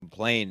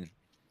complain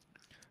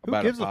Who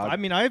about gives a a? pod. I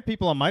mean, I have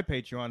people on my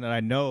Patreon that I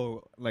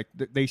know, like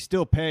they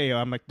still pay.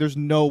 I'm like, there's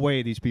no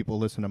way these people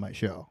listen to my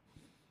show.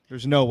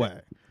 There's no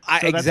way. So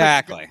that's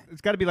exactly.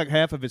 it's got to be like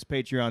half of his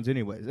Patreons,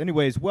 anyways.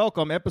 Anyways,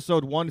 welcome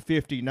episode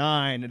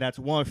 159, and that's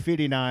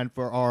 159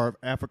 for our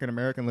African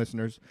American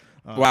listeners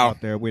out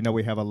there. We know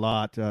we have a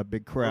lot,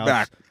 big crowds. We're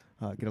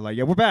back. Get a lot.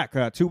 Yeah, we're back.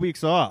 2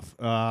 weeks off.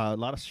 A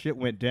lot of shit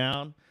went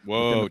down.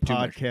 Whoa, within the too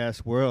much.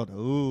 podcast world.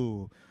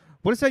 Ooh,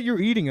 what is that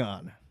you're eating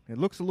on? It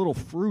looks a little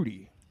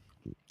fruity.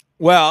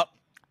 Well,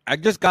 I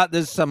just got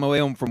this on my way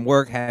home from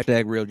work,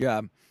 #real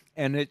job.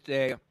 And it's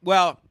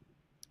what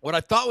I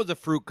thought was a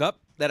fruit cup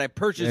that I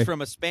purchased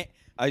from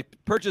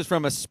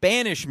a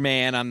Spanish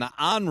man on the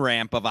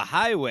on-ramp of a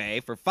highway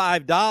for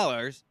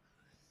 $5.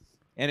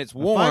 And it's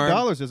warm.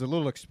 $5 is a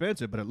little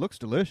expensive, but it looks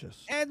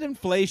delicious. And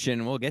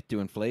inflation. We'll get to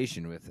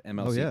inflation with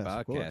MLC yes,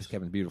 of course. Podcast.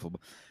 Kevin's beautiful.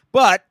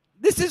 But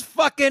this is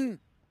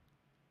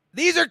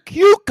these are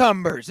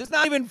cucumbers. It's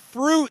not even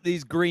fruit,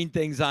 these green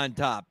things on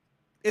top.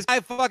 This guy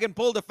fucking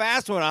pulled a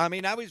fast one on me.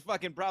 Now he's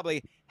fucking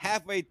probably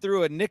halfway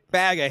through a Nick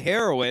bag of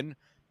heroin.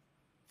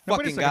 Now,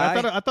 wait a Fucking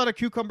second. guy. I thought a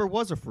cucumber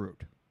was a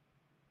fruit.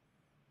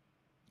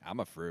 I'm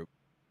a fruit.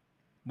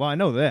 Well, I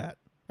know that.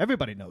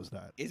 Everybody knows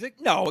that. Is it?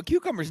 No, a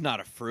cucumber's not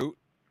a fruit.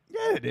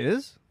 Yeah, it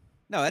is.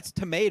 No, that's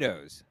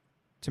tomatoes.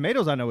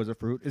 Tomatoes, I know, is a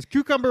fruit. Is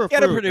cucumber a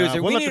Get a fruit?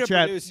 producer. We'll We let need the a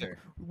chat. producer.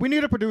 We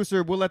need a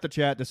producer. We'll let the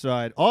chat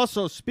decide.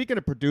 Also, speaking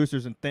of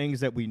producers and things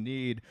that we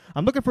need,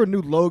 I'm looking for a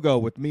new logo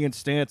with me and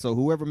Stancil.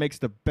 Whoever makes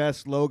the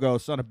best logo,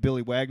 son of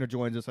Billy Wagner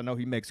joins us. I know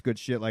he makes good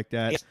shit like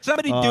that. Yeah,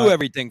 somebody do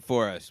everything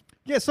for us.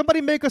 Yeah,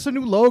 somebody make us a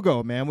new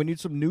logo, man. We need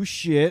some new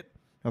shit.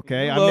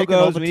 Okay, New I'm making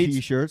all logos, the we need-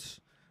 T-shirts.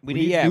 We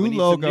need need new we need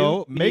logo. Some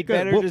new, we Make need a-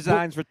 better we'll-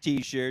 designs for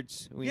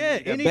T-shirts. We Yeah,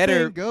 need a anything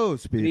better.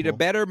 goes, people. We need a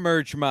better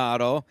merch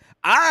model.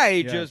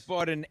 I Yes. just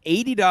bought an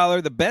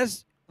 $80 the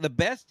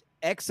best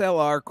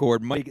XLR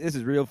cord. Money. This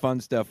is real fun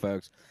stuff,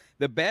 folks.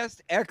 The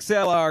best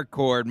XLR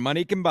cord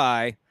money can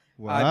buy.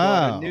 Wow. I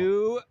bought a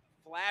new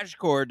flash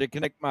cord to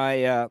connect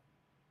my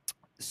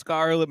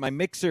Scarlett, my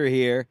mixer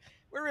here.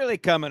 We're really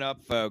coming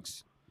up,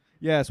 folks.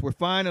 Yes, we're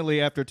finally,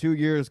 after 2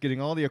 years,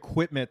 getting all the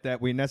equipment that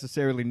we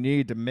necessarily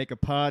need to make a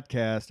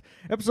podcast.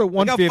 Episode Look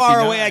 159. how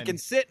far away I can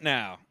sit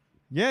now.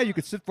 Yeah, you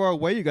could sit far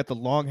away. You got the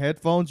long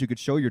headphones. You could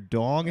show your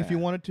dong if you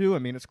wanted to. I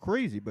mean, it's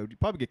crazy, but you'd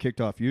probably get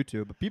kicked off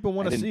YouTube. But people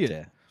want to see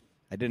it.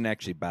 I didn't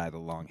actually buy the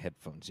long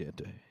headphones yet.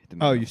 I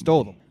didn't Oh, have you enough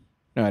stole money. them.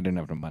 No, I didn't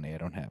have the money. I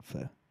don't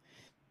have.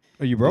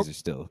 Are you broke? These are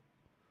still.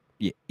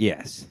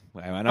 Yes.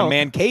 I went Oh, on okay.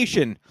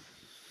 mancation.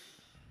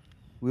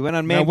 We went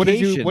on Now,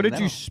 mancation. what did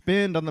you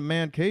spend on the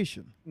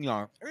mancation?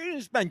 No, I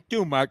didn't spend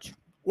too much.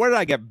 What did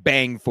I get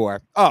banged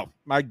for? Oh,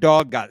 my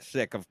dog got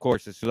sick, of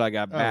course, as soon as I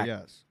got back. Oh,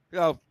 yes.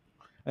 So,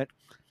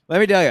 let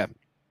me tell you.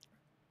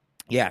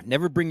 Yeah,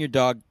 never bring your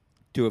dog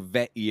to a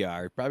vet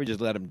ER. Probably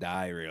just let him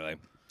die, really,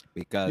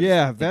 because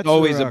Yeah, it's vets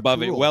always are,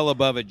 above it, cruel. well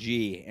above a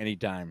G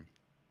anytime.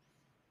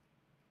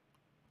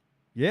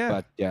 Yeah.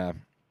 But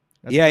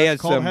that's, yeah, he that's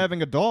has called some-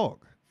 having a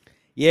dog.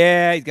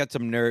 yeah, he's got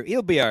some nerve.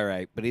 He'll be all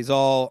right, but he's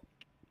all.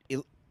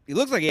 He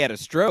looks like he had a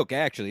stroke.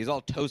 Actually, he's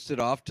all toasted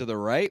off to the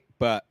right,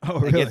 but Oh,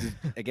 really?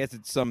 I guess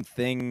it's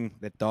something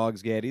that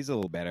dogs get. He's a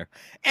little better.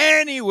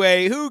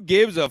 Anyway, who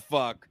gives a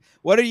fuck?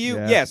 What are you?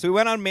 Yeah. Yeah, so we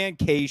went on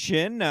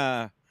mancation.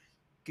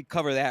 Could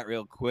cover that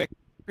real quick.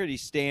 Pretty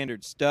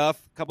standard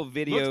stuff. A couple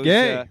videos. Looks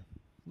gay.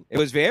 It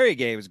was very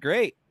gay. It was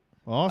great.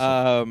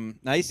 Awesome.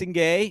 Nice and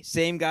gay.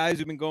 Same guys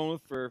we've been going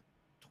with for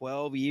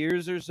 12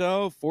 years or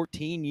so,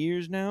 14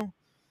 years now.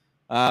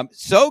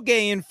 So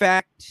gay, in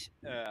fact.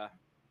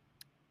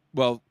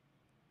 Well,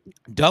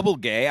 double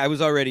gay. I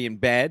was already in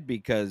bed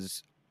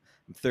because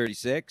I'm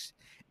 36,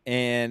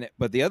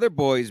 but the other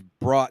boys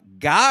brought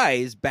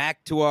guys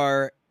back to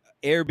our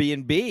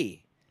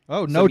Airbnb.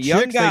 oh, no some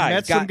young chicks. They guys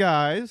met some got-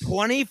 guys.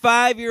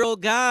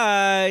 25-year-old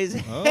guys.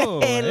 Oh,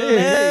 Hello.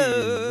 hey.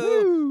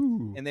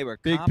 Woo. And they were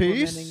Big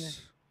complimenting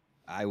piece.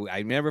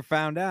 I never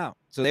found out.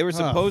 So they were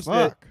Oh, supposed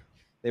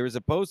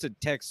to fuck.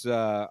 text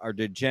our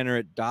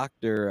degenerate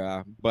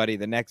doctor buddy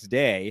the next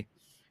day,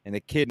 and the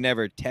kid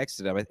never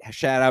texted him.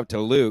 Shout out to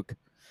Luke.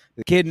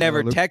 The kid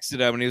never Luke. texted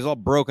him, and he was all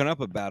broken up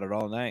about it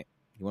all night.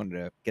 He wanted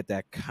to get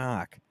that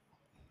cock.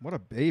 What a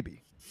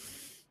baby.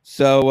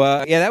 So,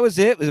 yeah, that was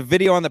it. It was a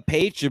video on the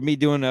page of me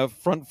doing a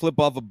front flip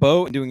off a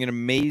boat and doing an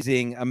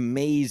amazing,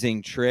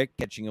 amazing trick,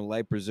 catching a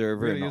life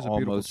preserver. Really and is a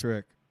beautiful almost,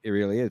 trick. it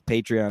really is.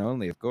 Patreon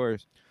only, of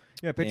course.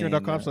 Yeah,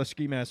 patreon.com And, slash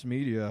ski mask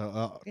media.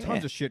 Tons yeah.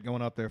 of shit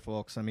going up there,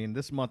 folks. I mean,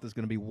 this month is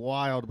going to be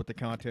wild with the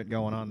content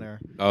going on there.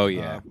 Oh,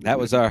 yeah. We're That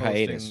was gonna our be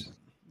posting- hiatus.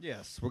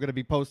 Yes, we're going to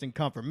be posting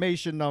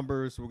confirmation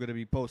numbers. We're going to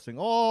be posting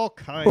all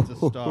kinds of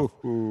stuff.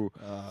 Just a little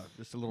teaser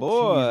to throw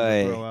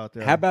Boy, out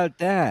there. how about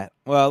that?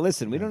 Well,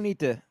 listen, we don't need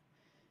to.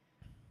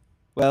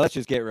 Well, let's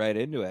just get right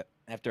into it.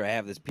 After I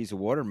have this piece of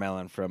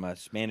watermelon from a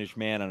Spanish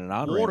man on an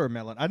on-ramp.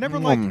 watermelon? I never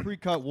liked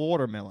pre-cut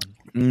watermelon.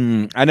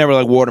 I never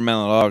like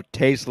watermelon at all.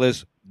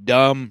 Tasteless,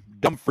 dumb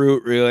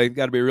fruit. Really,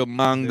 got to be a real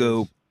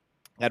mango. is.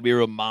 Got to be a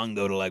real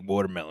mango to like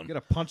watermelon. You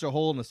got to punch a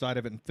hole in the side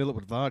of it and fill it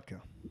with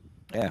vodka.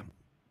 Yeah,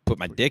 put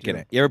my dick in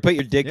it. You ever put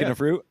your dick in Yeah. a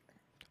fruit?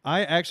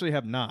 I actually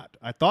have not.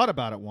 I thought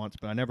about it once,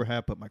 but I never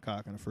have put my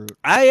cock in a fruit.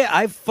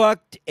 I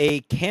fucked a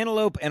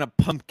cantaloupe and a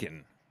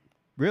pumpkin.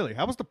 Really?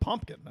 How was the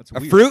pumpkin? That's A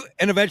weird. fruit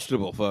and a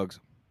vegetable, folks.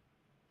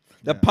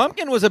 The Yeah.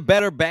 pumpkin was a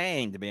better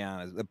bang, to be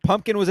honest. The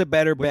pumpkin was a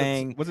better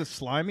bang. Was it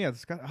slimy?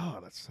 It's got,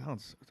 that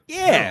sounds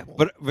Yeah, terrible.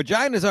 but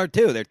vaginas are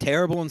too. They're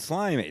terrible and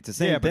slimy. It's the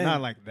same yeah, but thing.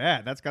 not like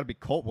that. That's got to be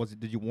cold.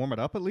 Did you warm it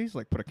up at least?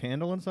 Like put a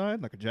candle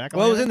inside, like a jack?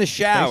 Well, it was in the Space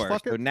shower.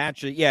 fuck So it?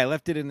 naturally, yeah, I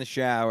left it in the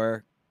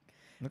shower.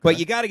 Okay. But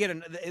you got to get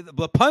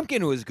the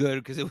pumpkin was good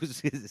because it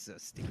was this is so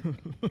stupid.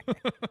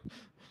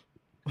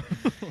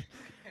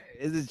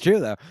 This is true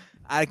though.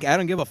 I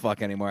don't give a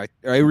fuck anymore.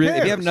 I really,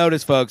 if you haven't cares?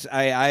 noticed, folks,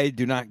 I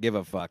do not give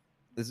a fuck.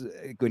 This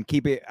is when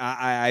keep it.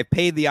 I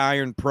paid the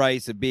iron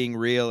price of being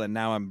real, and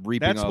now I'm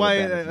reaping. That's all why.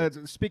 the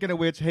benefits. Speaking of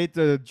which, hate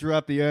to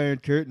drop the iron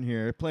curtain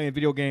here. Playing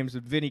video games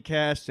with Vinny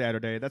Cash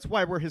Saturday. That's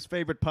why we're his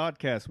favorite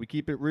podcast. We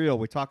keep it real.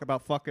 We talk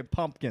about fucking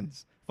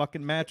pumpkins,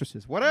 fucking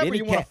mattresses, whatever Vinny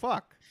you want to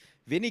fuck.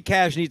 Vinny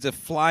Cash needs to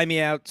fly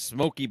me out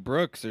Smokey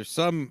Brooks or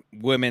some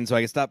women so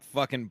I can stop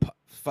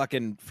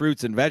fucking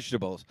fruits and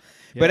vegetables.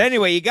 But Yes.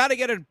 anyway, you got to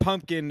get a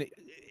pumpkin.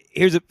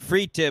 Here's a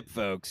free tip,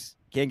 folks.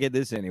 Can't get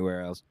this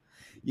anywhere else.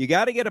 You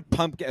got to get a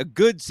pumpkin, a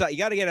good size. You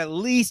got to get at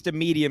least a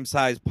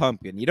medium-sized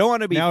pumpkin. You don't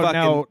want to be fucking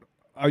Now,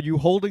 are you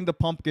holding the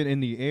pumpkin in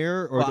the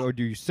air, or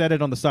do you set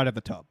it on the side of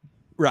the tub?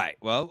 right.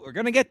 Well, we're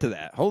gonna get to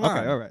that. Hold on.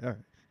 Okay, all right.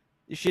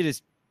 This shit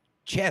is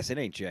chess. It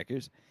ain't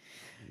checkers.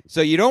 So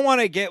you don't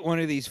want to get one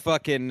of these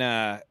fucking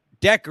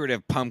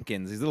decorative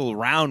pumpkins, these little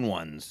round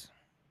ones.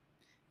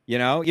 You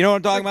know what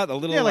I'm talking about? The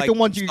little yeah, like the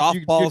ones you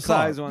softball carve.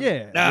 size ones.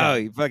 Yeah, No, yeah.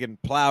 you fucking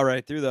plow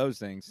right through those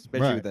things,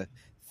 especially Right. with a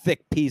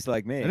thick piece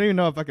like me. I don't even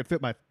know if I could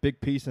fit my big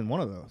piece in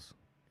one of those.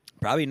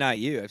 Probably not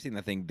you. I've seen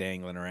that thing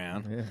dangling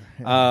around.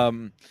 Yeah.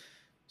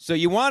 So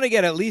you want to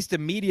get at least a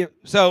medium.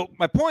 So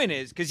my point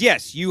is, because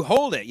yes, you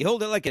hold it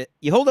like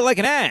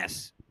an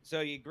ass.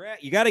 So you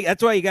got to.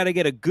 That's why you got to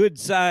get a good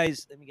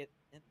size. Let me get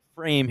in the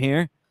frame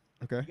here.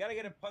 Okay. You got to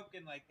get a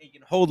pumpkin like you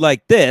can hold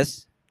like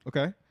this.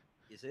 Okay.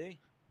 You see?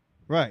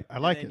 Right. I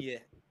like and it. then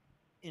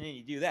and then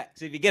you do that.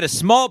 So if you get a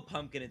small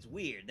pumpkin, it's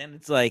weird. Then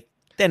it's like.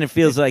 Then it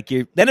feels like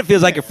you're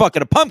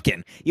fucking a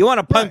pumpkin. You want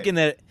a pumpkin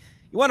that.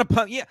 You want a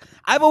pump? Yeah.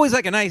 I've always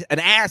like an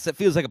ass that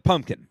feels like a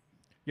pumpkin.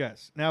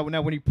 Yes. Now,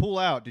 when you pull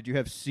out, did you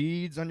have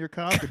seeds on your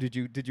cock, or did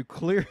you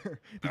clear?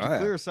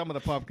 Clear some of the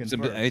pumpkin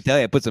first? I tell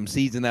you, I put some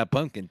seeds in that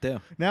pumpkin too.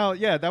 Now,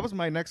 yeah, that was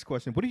my next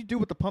question. What do you do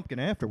with the pumpkin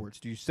afterwards?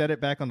 Do you set it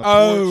back on the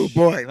Oh porch?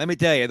 boy, let me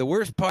tell you, the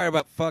worst part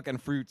about fucking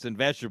fruits and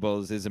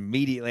vegetables is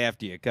immediately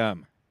after you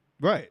come.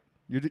 Right.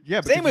 But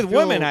Same did with you feel-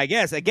 women, I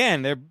guess.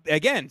 Again,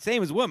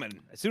 same as women.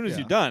 As soon as Yeah.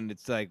 you're done,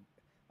 it's like,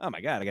 oh my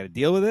god, I got to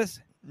deal with this.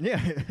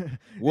 Yeah.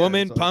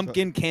 Woman, Yeah,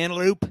 pumpkin,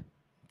 cantaloupe.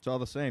 It's all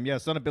the same. Yeah,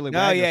 son of Billy No,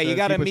 Wagner yeah, you says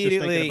gotta he was just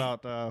immediately- thinking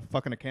about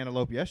fucking a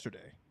cantaloupe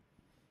yesterday.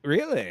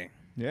 Really?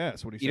 Yeah,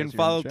 that's what he says. You didn't here in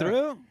follow the chat.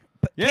 through?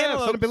 But Yeah, son of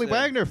cantaloupes, Billy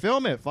Wagner,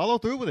 film it. Follow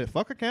through with it.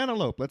 Fuck a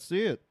cantaloupe. Let's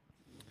see it.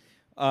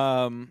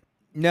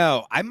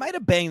 No, I might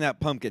have banged that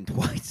pumpkin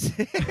twice.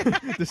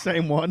 The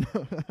same one.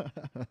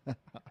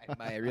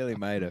 I really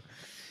might have.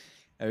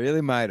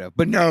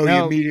 But no,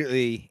 Now, you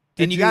immediately.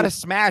 did And you you- got to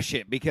smash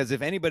it because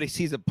if anybody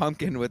sees a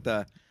pumpkin with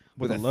a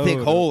With a thick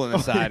load hole of- in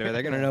the side of it,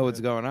 they're gonna know what's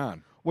going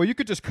on. Well, you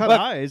could just cut Look.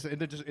 eyes and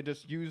then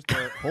just use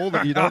the hole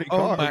that you'd already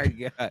Oh carved. my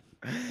god!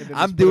 then just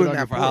I'm put it doing on that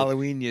your for porch.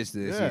 Halloween this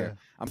Yeah. year.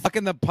 I'm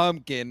fucking the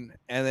pumpkin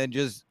and then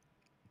just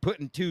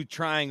putting 2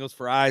 triangles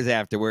for eyes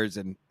afterwards,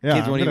 and Yeah,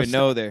 kids I'm won't gonna even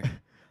know they're.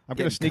 I'm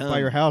gonna getting sneak by cum.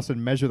 your house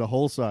and measure the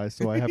hole size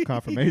so I have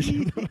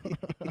confirmation.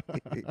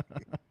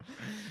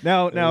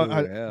 Now,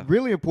 Oh, yeah.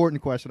 really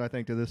important question I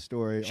think to this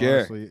story. Sure.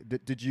 Honestly,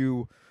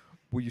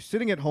 were you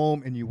sitting at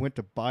home and you went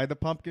to buy the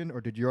pumpkin,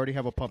 or did you already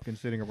have a pumpkin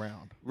sitting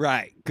around?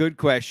 Right. Good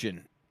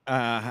question.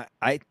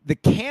 The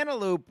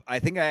cantaloupe I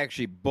think I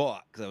actually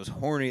bought because I was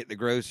horny at the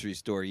grocery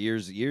store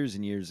years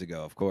and years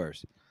ago. Of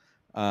course.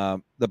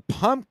 The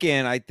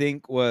pumpkin I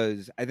think it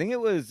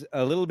was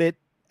a little bit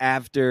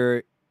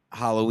after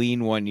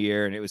Halloween one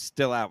year, and it was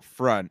still out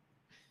front.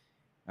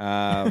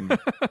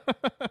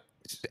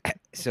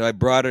 So I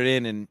brought it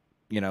in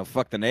and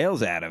fucked the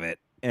nails out of it.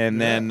 And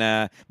then,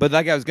 but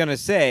like I was gonna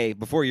say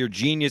before, your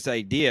genius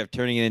idea of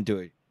turning it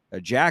into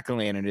a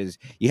jack-o'-lantern is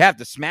you have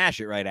to smash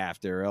it right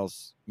after, or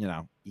else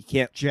you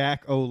can't.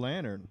 Jack O'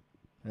 Lantern.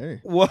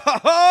 Hey,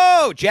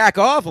 Whoa, jack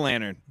off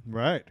lantern.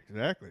 right,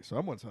 exactly.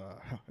 Someone's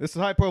this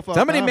is high profile.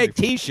 Somebody comedy. make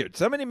T-shirts.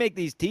 Somebody make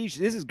these T-shirts.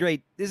 This is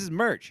great. This is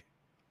merch.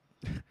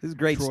 This is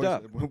great Troy's-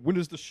 stuff. When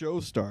does the show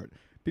start?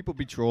 People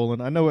be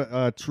trolling. I know it.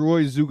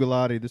 Troy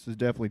Zugalati. This is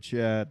definitely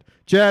Chad.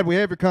 Chad, we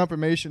have your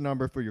confirmation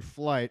number for your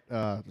flight.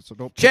 So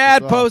don't. piss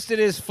Chad us off. posted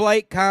his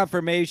flight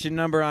confirmation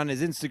number on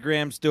his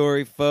Instagram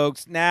story,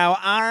 folks. Now,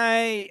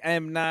 I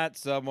am not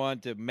someone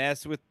to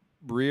mess with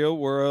real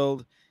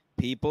world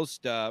people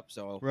stuff,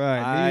 so Right,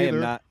 me I am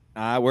either.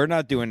 not. We're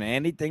not doing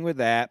anything with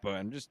that, but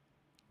I'm just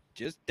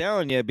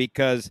telling you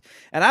because,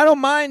 and I don't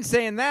mind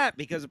saying that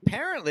because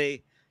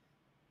apparently,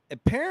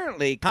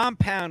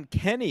 Compound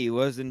Kenny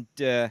wasn't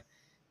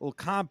little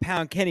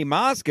compound Kenny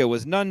Mosca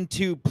was none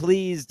too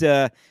pleased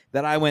that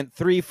I went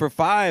 3 for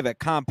 5 at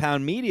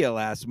Compound Media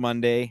last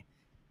Monday.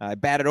 I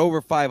batted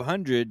over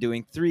 500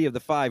 doing 3 of the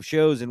 5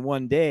 shows in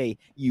one day.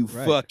 You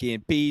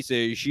fucking piece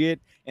of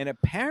shit. And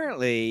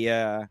apparently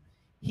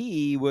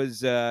he was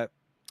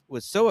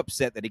so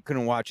upset that he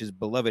couldn't watch his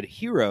beloved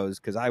Heroes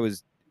because I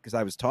was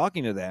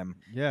talking to them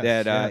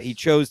he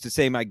chose to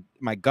say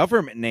my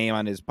government name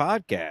on his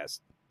podcast.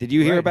 Did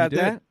you hear about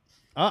that?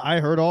 I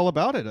heard all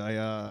about it.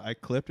 I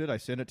clipped it. I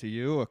sent it to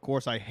you. Of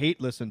course, I hate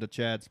listening to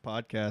Chad's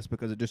podcast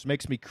because it just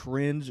makes me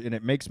cringe and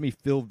it makes me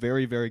feel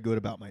very, very good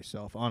about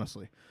myself,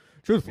 honestly.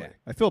 Truthfully,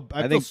 I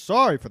feel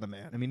sorry for the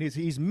man. I mean,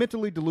 he's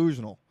mentally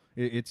delusional.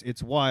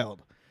 It's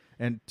wild,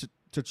 and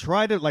to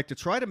try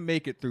to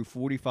make it through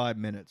 45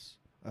 minutes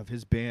of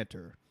his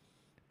banter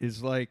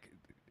is like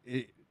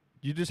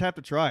you just have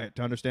to try it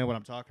to understand what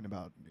I'm talking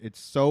about. It's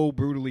so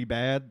brutally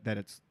bad that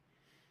it's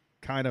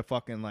kind of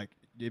fucking like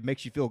it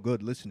makes you feel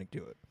good listening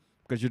to it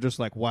because you're just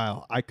like,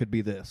 wow, I could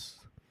be this.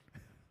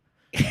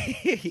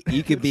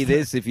 You could be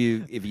this if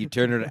you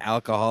turn an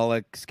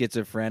alcoholic,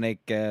 schizophrenic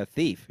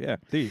thief. Yeah,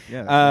 thief.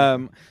 Yeah.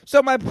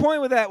 So my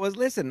point with that was,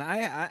 listen,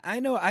 I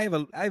know I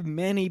have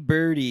many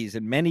birdies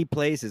in many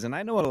places, and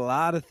I know a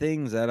lot of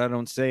things that I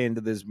don't say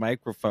into this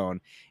microphone.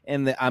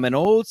 And I'm an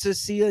old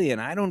Sicilian.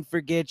 I don't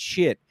forget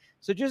shit.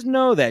 So just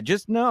know that.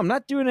 Just know I'm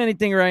not doing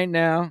anything right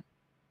now.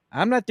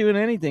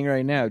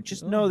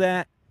 Just know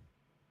that.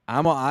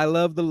 I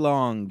love the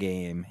long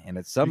game, and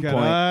at some point,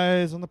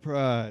 eyes on the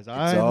prize.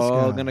 It's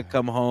all gonna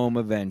come home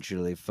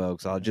eventually,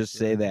 folks. I'll just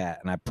say that,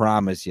 and I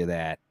promise you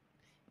that.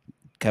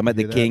 Come at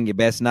the king, you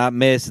best not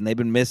miss, and they've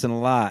been missing a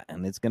lot,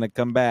 and it's gonna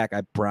come back.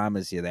 I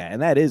promise you that, and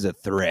that is a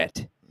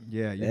threat.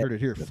 Yeah, you heard it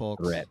here,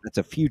 folks. Threat. That's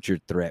a future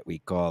threat. We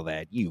call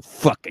that. You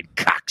fucking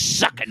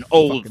cocksucking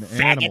old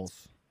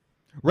animals.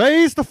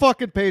 Raise the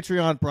fucking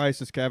Patreon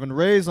prices, Kevin.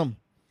 Raise them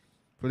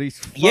for these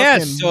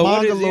fucking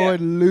mongoloid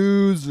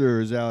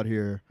losers out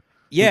here.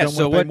 Yeah,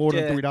 so what? More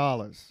than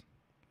 $3.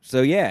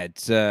 So yeah,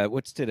 it's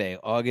what's today?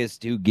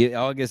 August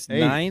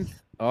 9th.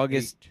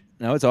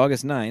 No, it's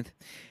August 9th.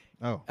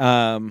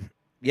 Oh.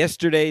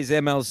 Yesterday's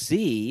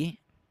MLC,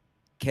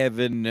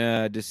 Kevin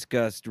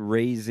discussed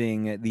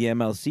raising the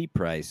MLC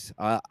price.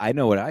 I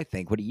know what I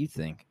think. What do you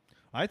think?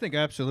 I think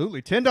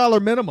absolutely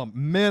 $10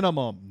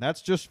 minimum.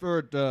 That's just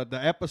for the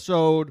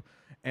episode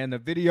and the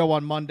video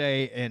on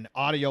Monday and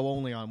audio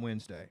only on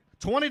Wednesday.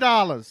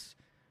 $20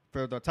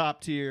 for the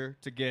top tier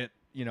to get,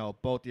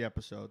 both the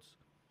episodes.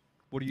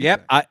 What do you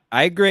think?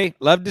 I agree.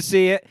 Love to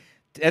see it.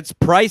 Let's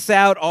price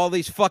out all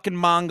these fucking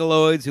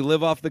mongoloids who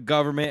live off the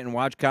government and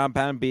watch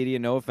Compound Media.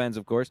 No offense,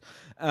 of course.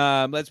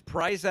 Let's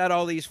price out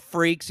all these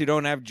freaks who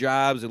don't have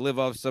jobs, who live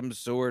off some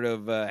sort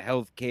of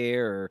health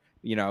care or,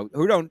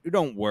 who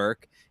don't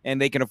work.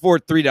 And they can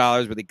afford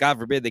 $3, but God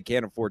forbid they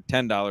can't afford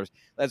 $10.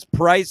 Let's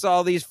price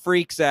all these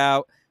freaks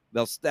out.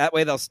 That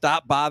way they'll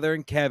stop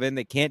bothering Kevin.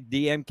 They can't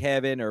DM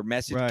Kevin or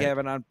message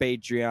Kevin on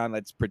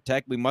Patreon.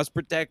 We must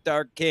protect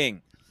our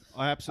king.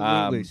 Oh,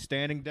 absolutely.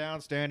 Standing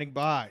down, standing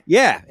by.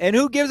 Yeah, and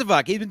who gives a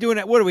fuck? He's been doing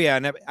it. What are we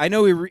on? I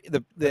know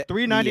the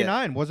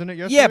 $3.99, wasn't it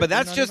yesterday? Yeah, but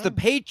that's just the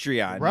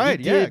Patreon. Right,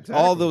 he did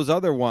all those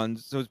other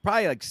ones. So it's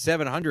probably like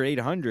 700,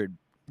 800.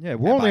 Yeah,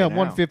 we're only on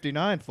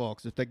 159,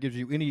 folks, if that gives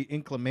you any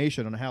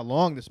inclination on how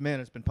long this man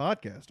has been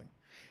podcasting.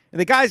 And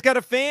the guy's got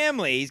a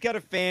family. He's got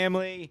a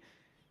family.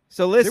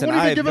 So listen, they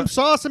won't even give him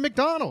sauce at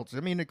McDonald's. I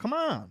mean, come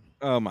on.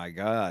 Oh my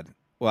God.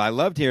 Well, I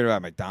loved hearing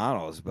about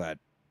McDonald's, but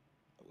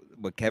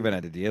what Kevin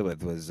had to deal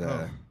with was.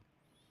 I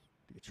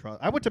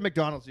went to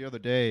McDonald's the other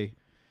day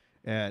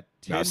at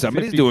 10:55.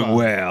 Somebody's doing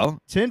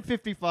well.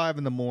 10:55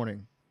 in the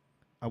morning.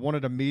 I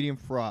wanted a medium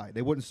fry.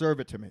 They wouldn't serve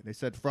it to me. They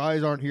said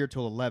fries aren't here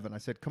till 11. I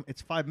said, "Come,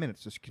 it's 5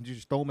 minutes. Can you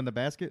just throw them in the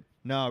basket?"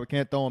 No, we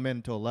can't throw them in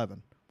until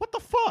 11. What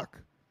the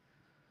fuck?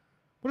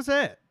 What is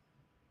that?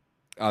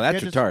 Oh,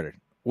 that's retarded.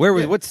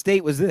 What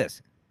state was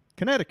this?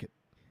 Connecticut.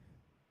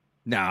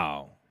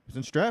 No. It was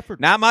in Stratford.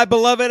 Not my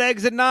beloved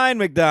Exit 9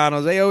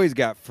 McDonald's. They always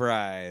got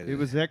fries. It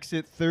was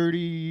Exit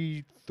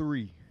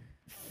 33.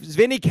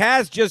 Vinny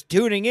Cass just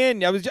tuning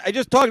in. I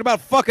just talked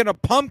about fucking a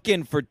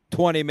pumpkin for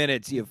 20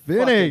 minutes. You're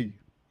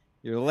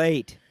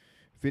late.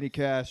 Vinny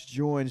Cass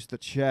joins the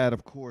chat,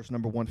 of course.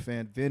 Number one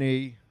fan,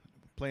 Vinny.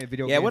 Playing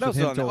video games what else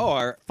with him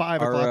on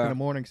 5 o'clock in the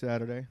morning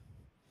Saturday.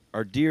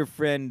 Our dear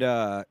friend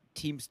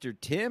Teamster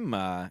Tim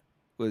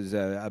was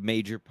a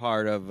major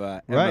part of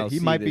MLC. He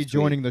might be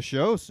joining week. The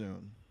show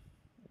soon.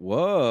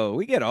 Whoa,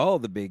 we get all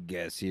the big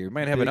guests here. We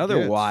might have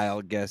another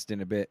wild guest in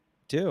a bit,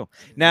 too.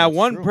 Now,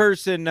 one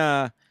person,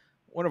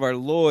 one of our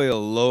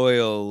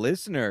loyal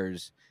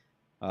listeners,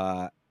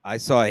 I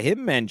saw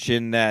him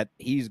mention that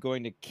he's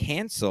going to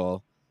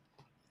cancel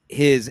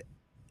his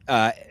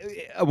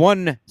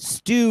one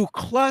Stu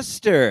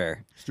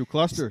Cluster. Stu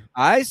Cluster.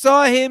 I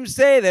saw him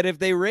say that if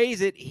they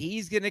raise it,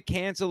 he's going to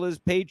cancel his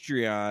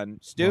Patreon.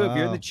 Stu, if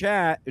you're in the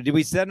chat, did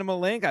we send him a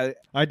link?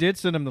 I did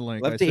send him the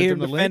link. Love to hear him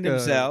defend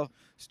himself.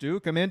 Stu,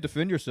 come in,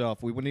 defend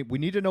yourself. We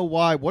need to know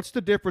why. What's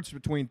the difference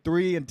between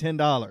 $3 and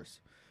 $10?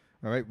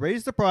 All right,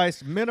 raise the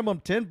price,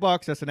 minimum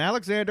 $10. That's an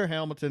Alexander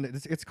Hamilton.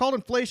 It's called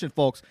inflation,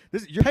 folks.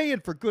 You're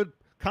paying for good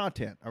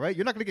content. All right,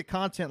 you're not going to get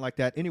content like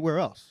that anywhere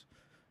else.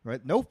 All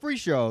right, no free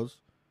shows.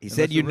 He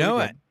said, "You really know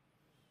good. it,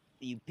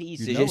 you piece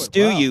You of know shit, it.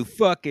 Stu, Wow. you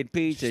fucking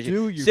piece of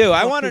Stu, shit." you Stu,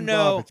 I want to fucking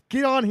know. garbage.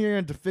 Get on here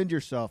and defend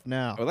yourself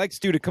now. I would like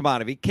Stu to come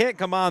on. If he can't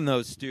come on,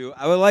 though, Stu,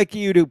 I would like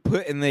you to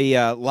put in the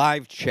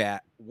live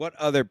chat what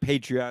other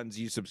Patreons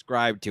you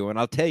subscribe to, and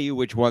I'll tell you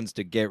which ones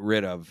to get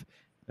rid of.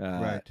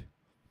 Right.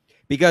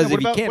 Because Yeah,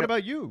 if you can't, what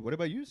about you? What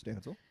about you,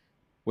 Stancil?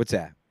 what's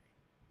that?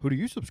 Who do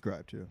you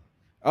subscribe to?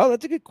 Oh,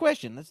 that's a good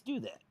question. Let's do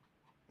that.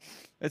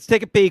 Let's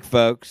take a peek,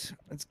 folks.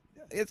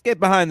 Let's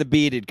get behind the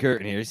beaded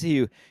curtain here.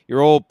 See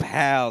your old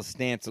pal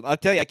Stancil. I'll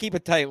tell you, I keep a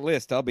tight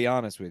list. I'll be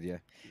honest with you.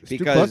 Stu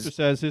Because Cluster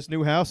says his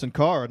new house and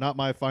car are not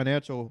my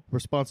financial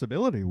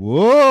responsibility.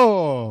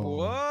 Whoa.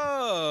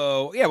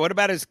 whoa, yeah. What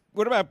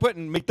about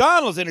putting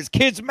McDonald's in his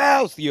kid's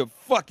mouth? You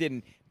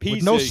fucking piece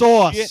With no of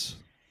sauce. shit.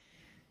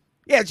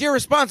 Yeah, it's your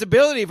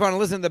responsibility if you want to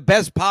listen to the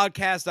best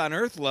podcast on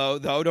earth,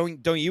 though.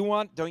 Don't you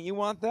want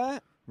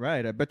that?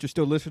 Right. I bet you're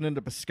still listening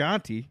to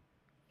Bisconti.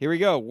 Here we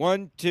go.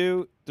 1,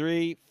 2,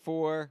 3,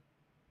 4,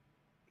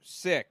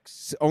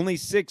 6. Only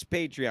 6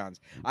 Patreons.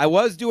 I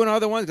was doing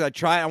other ones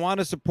because I want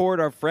to support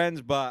our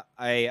friends, but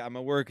I'm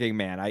a working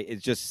man.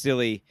 It's just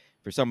silly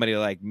for somebody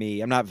like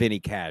me. I'm not Vinny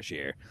Cash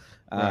here.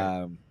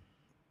 Right.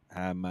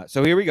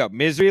 So here we go.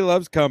 Misery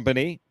Loves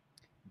Company,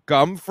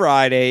 Gum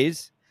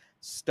Fridays,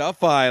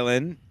 Stuff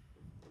Island,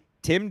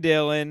 Tim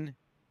Dillon,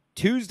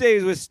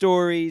 Tuesdays with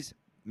Stories,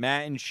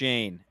 Matt and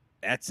Shane.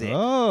 That's it.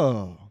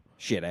 Oh.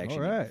 Shit, I actually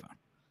all need my right. phone.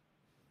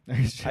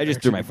 I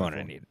just threw my phone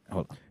and I need it.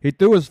 Hold on. He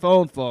threw his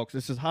phone, folks.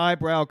 This is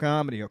highbrow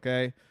comedy,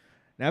 okay?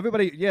 Now,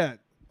 everybody, yeah.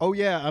 Oh,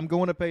 yeah, I'm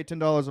going to pay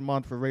 $10 a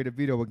month for Ray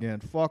DeVito again.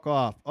 Fuck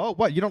off. Oh,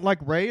 what? You don't like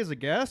Ray as a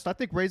guest? I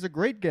think Ray's a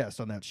great guest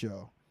on that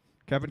show.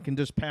 Kevin can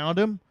just pound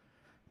him,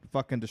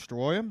 fucking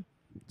destroy him.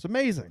 It's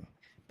amazing.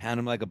 Pound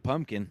him like a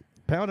pumpkin.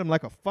 Pound him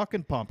like a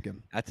fucking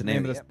pumpkin. That's the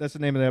name of it. That's the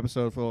name of the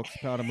episode, folks.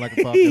 Pound him like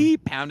a pumpkin.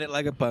 Pound it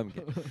like a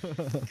pumpkin.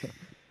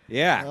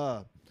 Yeah.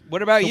 Uh,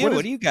 What about so you? what What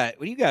is- do you got?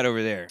 What do you got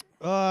over there?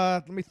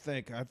 let me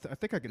think. I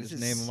think I can This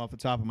just name is- them off the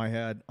top of my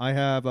head. I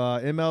have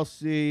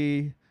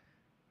MLC,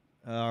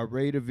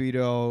 Ray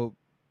DeVito,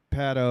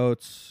 Pat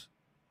Oates,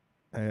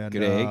 and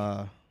Good egg.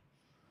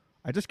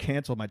 I just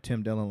canceled my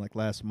Tim Dillon like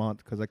last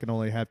month because I can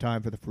only have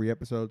time for the free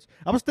episodes.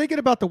 I was thinking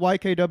about the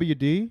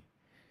YKWd,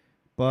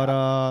 but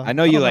I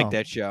know you like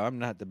that show. I'm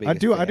not the biggest. I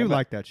do fan, but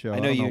like that show. I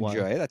know don't you why.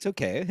 enjoy it. That's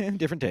okay.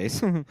 Different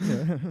taste.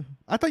 Yeah.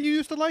 I thought you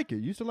used to like it.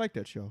 You used to like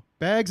that show.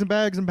 Bags and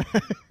bags and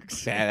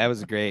bags. Yeah, that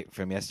was great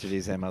from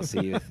yesterday's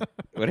MLC.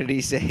 What did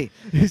he say?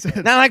 He said,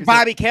 Not like he said-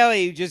 Bobby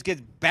Kelly, who just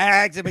gets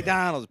bags at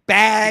McDonald's.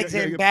 Bags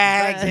and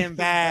bags and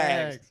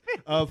bags.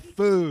 of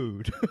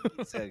food.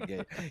 So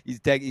good.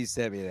 You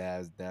sent me that. I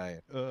was dying.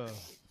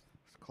 It's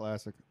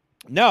classic.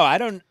 No, I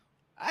don't.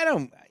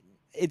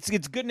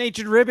 It's good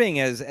natured ribbing,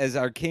 as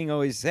our king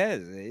always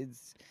says.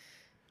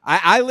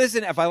 I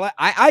listen if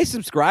I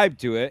subscribe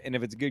to it, and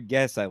if it's a good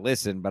guest, I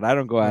listen. But I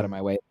don't go out of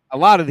my way. A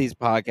lot of these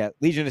podcasts,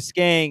 Legion of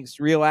Skanks,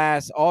 Real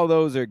Ass, all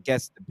those are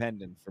guest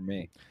dependent for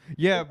me.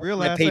 Yeah, real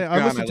My ass. Patreon,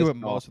 I listen I to it listen to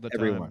most of the time.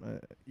 everyone.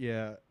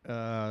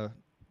 Yeah.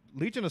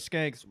 Legion of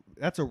Skanks.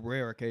 That's a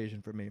rare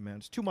occasion for me, man.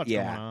 It's too much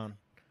Yeah. going on.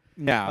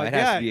 No, it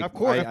has yeah, to be. of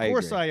course. Of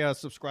course, agree. I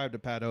subscribe to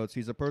Pat Oates.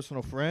 He's a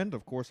personal friend.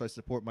 Of course, I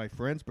support my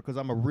friends because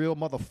I'm a real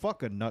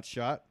motherfucking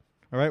nutshot.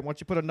 All right. Once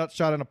you put a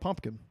nutshot in a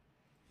pumpkin.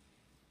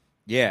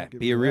 Yeah, Give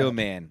be me a real that.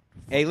 man.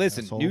 Hey,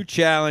 listen, asshole. new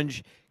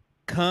challenge.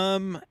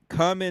 Come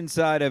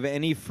inside of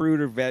any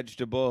fruit or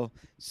vegetable.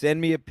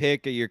 Send me a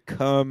pic of your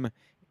cum.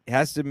 It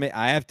has to.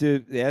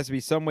 There has to be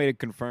some way to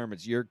confirm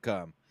it's your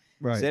cum.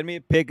 Right. Send me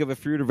a pic of a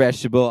fruit or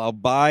vegetable. I'll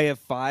buy a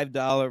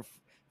 $5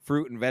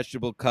 fruit and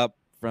vegetable cup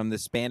from the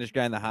Spanish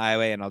guy on the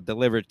highway, and I'll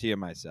deliver it to you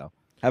myself.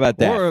 How about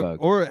that, folks?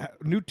 Or a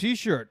new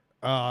T-shirt.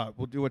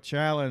 We'll do a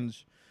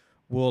challenge.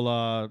 We'll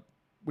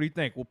what do you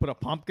think? We'll put a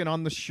pumpkin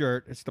on the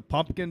shirt. It's the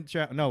pumpkin.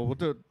 No,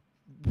 we'll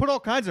put all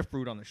kinds of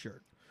fruit on the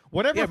shirt.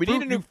 Whatever. Yeah, we fruit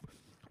need a new-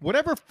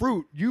 whatever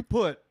fruit you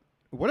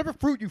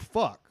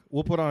fuck,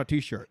 we'll put on a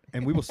T-shirt,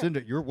 and we will send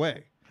it your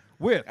way.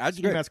 With That's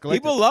Ski great. Mask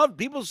Collective.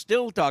 People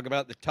still talk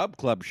about the Tub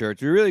Club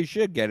shirts. We really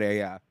should get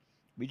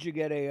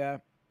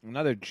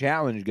another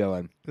challenge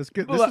going. This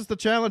People lo- is the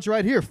challenge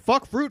right here.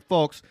 Fuck fruit,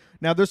 folks.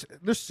 Now, there's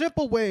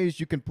simple ways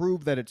you can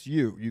prove that it's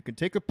you. You can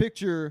take a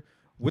picture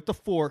with the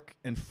fork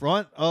in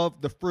front of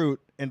the fruit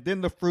and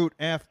then the fruit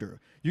after.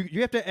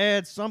 You have to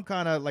add some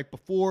kind of like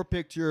before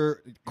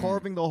picture,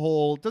 carving the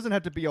hole. It doesn't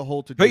have to be a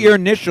hole to Put do your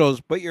it.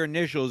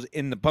 initials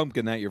in the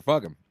pumpkin that you're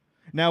fucking.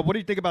 Now, what do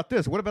you think about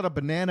this? What about a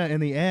banana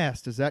in the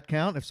ass? Does that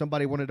count if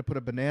somebody wanted to put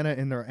a banana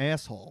in their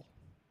asshole?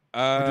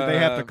 Or do they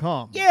have to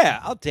come? Yeah,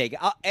 I'll take it.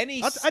 I'd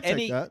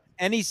take that.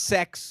 Any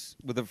sex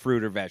with a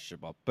fruit or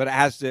vegetable, but it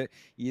has to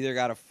you either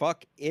got to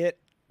fuck it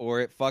or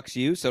it fucks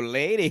you. So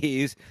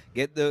ladies,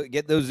 get those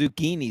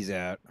zucchinis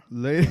out.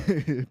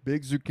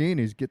 Big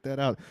zucchinis, get that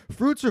out.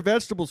 Fruits or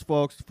vegetables,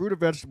 folks. Fruit or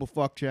vegetable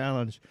fuck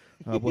challenge.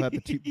 We'll have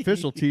the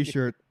official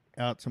T-shirt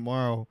out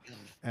tomorrow.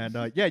 And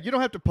yeah, you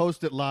don't have to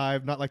post it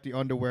live, not like the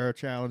underwear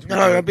challenge. No,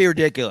 that'd be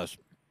ridiculous.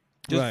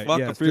 Just Right, fuck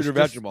yes, a fruit or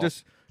vegetable.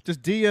 Just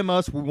DM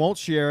us. We won't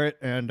share it,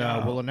 and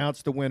we'll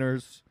announce the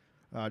winners.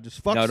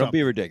 Just fuck. No, don't something.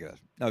 be ridiculous.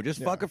 No,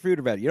 just fuck a fruit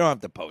or vegetable. You don't have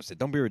to post it.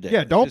 Don't be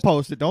ridiculous. Yeah, don't Just-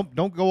 post it. Don't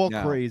go all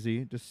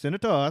crazy. Just send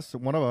it to us,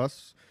 one of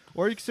us,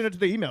 or you can send it to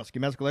the email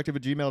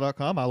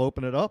skimasscollective@gmail.com. I'll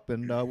open it up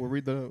and we'll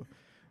read the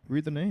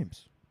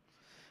names.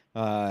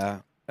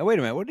 Now wait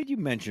a minute. What did you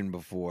mention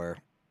before?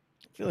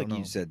 I feel I like don't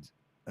you know. said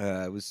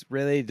it was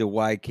related to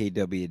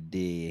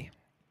YKWd.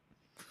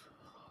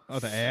 Oh,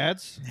 the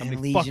ads? How many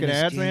Legion fucking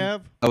ads they Escape.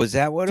 have? Oh, is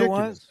that what it was?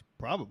 Ridiculous.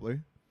 Probably.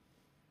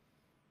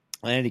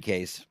 In any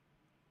case,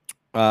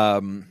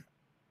 well,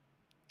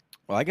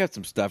 I got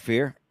some stuff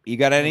here. You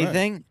got right.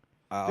 anything?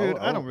 Dude,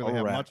 I don't really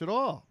have much at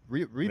all.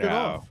 Read it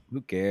off.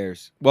 Who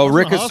cares? Well, I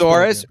was in the hospital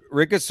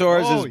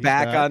Rickosaurus Oh, is he's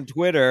back back. on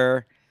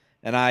Twitter,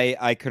 and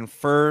I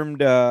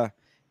confirmed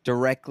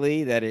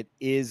directly that it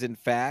is in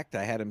fact.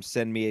 I had him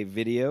send me a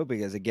video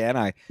because again,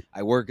 I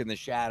work in the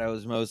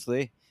shadows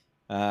mostly,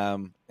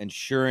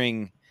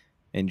 ensuring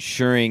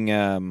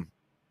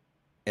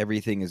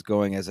everything is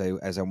going as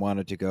I want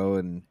it to go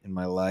in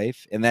my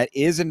life, and that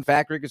is in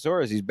fact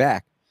Rickosaurus. He's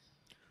back.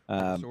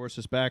 Source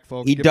is back,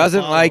 folks. He Give him a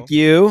doesn't follow. like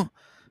you,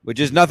 which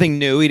is nothing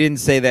new. He didn't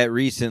say that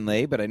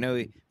recently, but I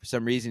know for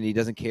some reason he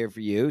doesn't care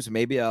for you. So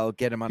maybe I'll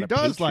get him on He a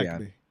does Patreon. like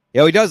me.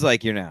 Yeah, he does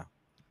like you now.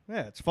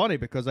 Yeah, it's funny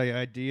because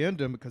I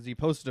DM'd him because he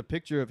posted a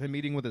picture of him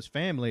eating with his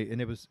family,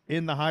 and it was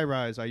in the high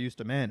rise I used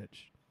to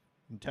manage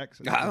in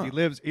Texas. Oh. He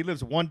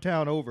lives one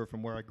town over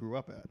from where I grew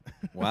up at.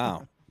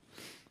 Wow.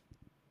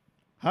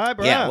 Hi,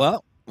 Brad. Yeah.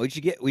 Well, we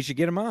should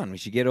get him on. We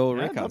should get old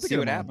Yeah, Rick I'd on. love to See get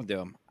what him on. happened to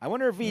him. I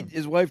wonder if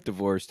his wife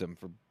divorced him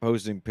for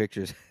posting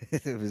pictures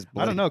of his.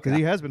 I don't know because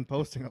bloody he has been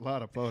posting a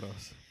lot of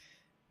photos,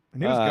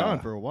 and he was gone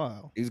for a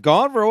while. He's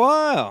gone for a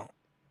while.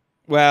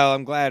 Well,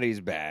 I'm glad he's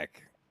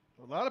back.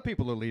 A lot of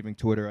people are leaving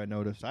Twitter. I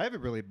noticed. I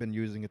haven't really been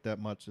using it that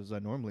much as I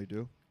normally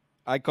do.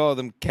 I call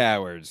them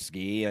cowards,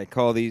 Ski. I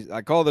call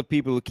the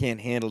people who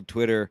can't handle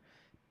Twitter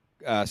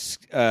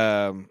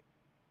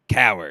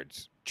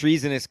cowards,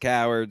 treasonous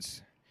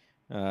cowards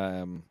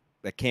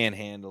that can't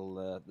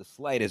handle the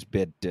slightest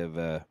bit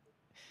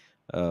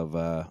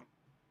of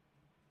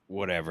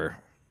whatever.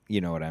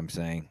 You know what I'm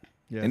saying?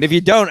 Yeah. And if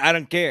you don't, I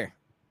don't care.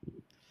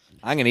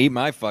 I'm gonna eat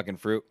my fucking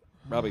fruit.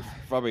 Probably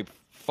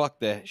fuck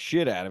the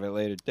shit out of it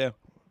later too.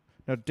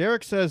 Now,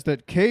 Derek says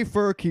that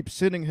K-Fur keeps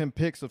sending him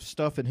pics of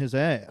stuff in his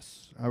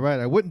ass. All right,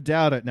 I wouldn't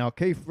doubt it. Now,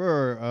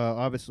 K-Fur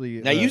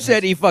obviously... Now, you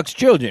said he fucks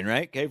children,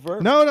 right, K-Fur?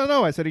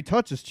 No. I said he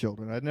touches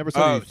children. I never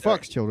said Oh, he sorry.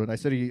 fucks children. I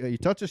said he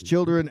touches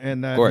children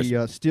and that course.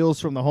 he steals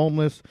from the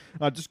homeless.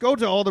 Just go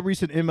to all the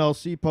recent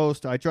MLC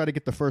posts. I try to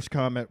get the first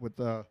comment with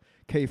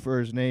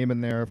K-Fur's name in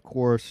there, of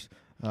course.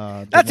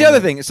 That's the other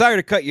thing. Sorry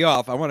to cut you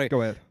off. I want to...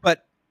 Go ahead.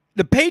 But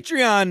the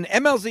Patreon,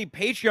 MLZ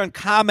Patreon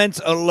comments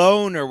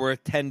alone are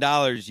worth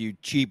 $10, you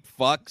cheap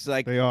fucks.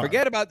 Like, They are.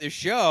 forget about the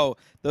show.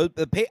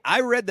 I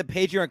read the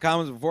Patreon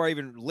comments before I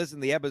even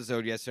listened to the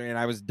episode yesterday, and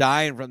I was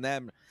dying from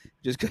them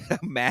just because how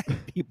mad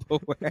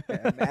people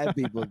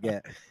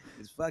get.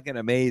 It's fucking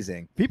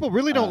amazing. People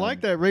really don't like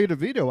that Ray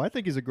DeVito. I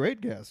think he's a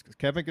great guest because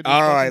Kevin can Oh,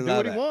 I do love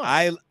what he it.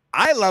 wants.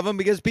 I love him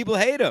because people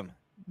hate him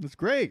It's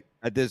great.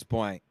 at this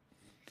point.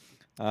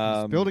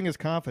 He's building his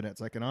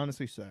confidence. I can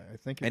honestly say. I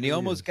think. And he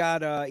almost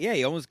got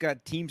he almost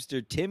got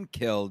Teamster Tim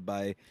killed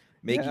by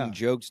making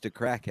jokes to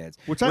crackheads.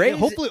 Which Ray's-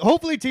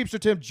 hopefully Teamster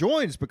Tim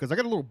joins because I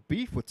got a little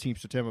beef with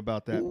Teamster Tim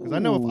about that. Because I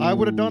know if I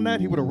would have done that,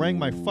 he would have wrung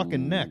my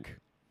fucking neck.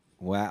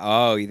 Wow.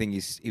 Oh, you think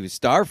he was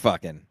star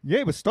fucking? Yeah,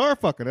 he was star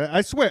fucking.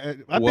 I swear,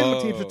 I've been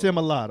with Teamster Tim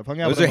a lot. I've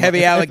hung out Those with are him.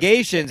 heavy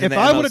allegations. If in the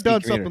I would have MLC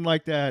done community. something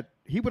like that,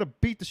 he would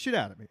have beat the shit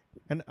out of me,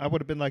 and I would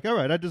have been like, "All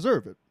right, I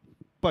deserve it."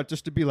 But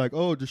just to be like,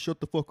 "Oh, just shut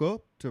the fuck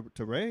up" to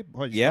Ray,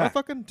 oh, you Yeah.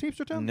 star fucking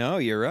Teamster Tim. No,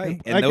 you're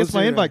right. And I those guess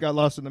my are- invite got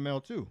lost in the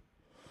mail too.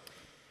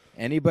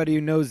 Anybody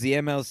who knows the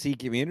MLC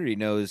community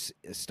knows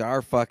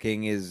star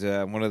fucking is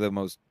one of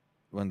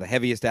the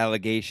heaviest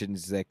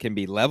allegations that can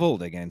be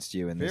leveled against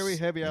you. In Very this,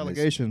 heavy in this-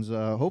 allegations.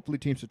 Hopefully,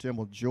 Teamster Tim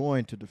will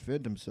join to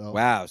defend himself.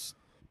 Wow,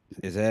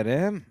 is that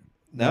him?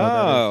 No. that is,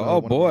 Oh one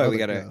of the boy, we other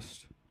got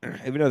guests.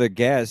 another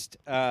guest.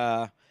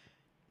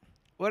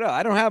 What else?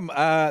 I don't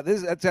have.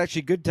 That's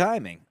actually good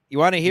timing. You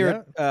want to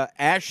hear it?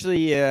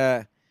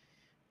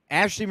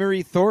 Ashley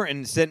Marie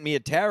Thornton sent me a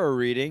tarot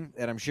reading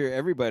that I'm sure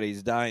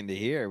everybody's dying to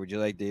hear. Would you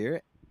like to hear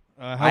it?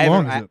 How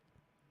long is it?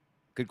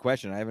 Good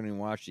question. I haven't even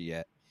watched it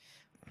yet.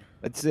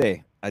 Let's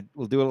see.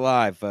 We'll do it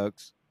live,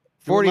 folks.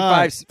 Do it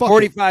live. Fuck it.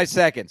 45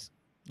 seconds.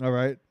 All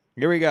right.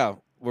 Here we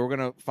go. We're going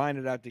to find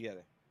it out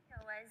together.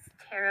 Noah's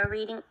tarot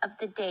reading of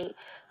the day.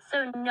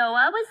 So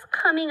Noah was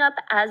coming up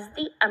as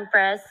the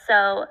Empress.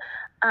 So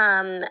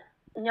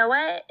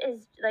Noah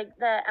is like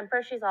the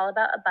Empress. She's all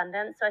about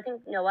abundance. So I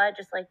think Noah,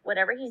 just like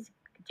whatever he's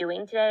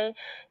doing today,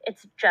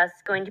 it's just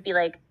going to be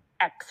like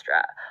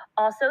extra.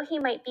 Also, he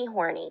might be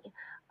horny.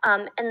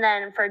 And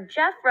then for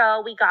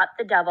Jeffro, we got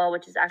the Devil,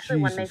 which is actually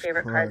one of my Jesus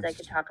favorite cards. I Christ.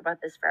 could talk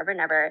about this forever and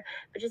ever.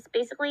 But just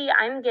basically,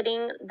 I'm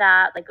getting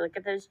that, like, look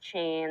at those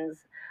chains.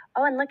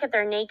 Oh, and look at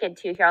they're naked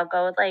too. Here, I'll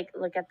go like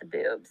look at the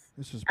boobs.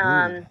 This is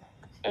brutal.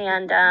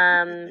 And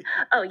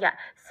oh yeah,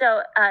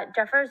 so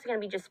Jeffrey's gonna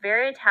be just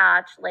very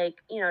attached, like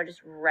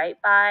just right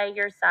by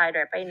your side,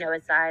 right by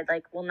Noah's side,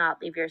 like will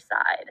not leave your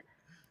side.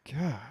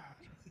 God.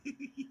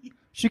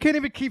 She can't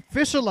even keep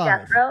fish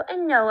alive. Jeffro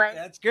and Noah.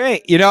 That's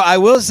great. I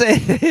will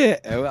say,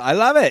 I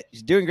love it.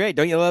 She's doing great.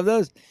 Don't you love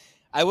those?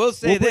 I will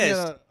say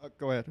this.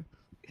 Go ahead.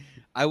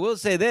 I will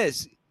say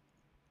this.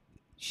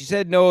 She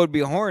said Noah would be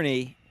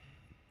horny.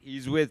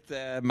 He's with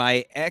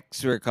my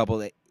ex for a couple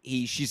days.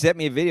 She sent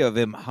me a video of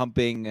him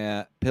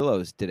humping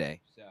pillows today.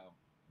 So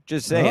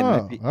just saying.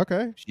 Oh,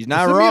 okay. She's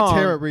not Send wrong. me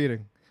a tarot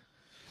reading.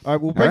 All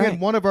right, we'll bring in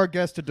one of our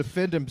guests to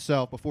defend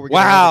himself before we get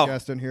another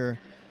guest in here.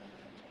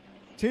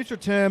 Teacher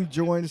Tim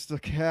joins the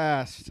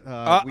cast.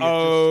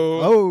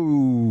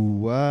 Uh-oh.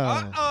 Wow.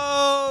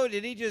 Uh-oh.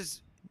 Did he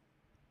just...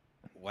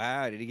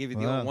 Wow. Did he give you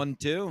the old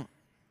 1-2?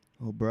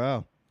 Oh, bro.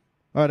 All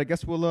right, I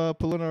guess we'll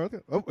pull in our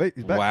other... Oh, wait,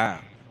 he's back. Wow.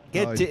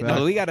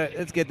 No,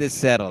 let's get this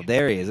settled.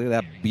 There he is. Look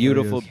at that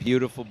beautiful,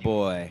 beautiful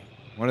boy.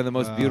 One of the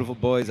most beautiful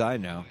boys I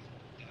know.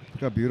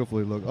 Look how beautiful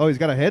he looks. Oh, he's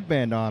got a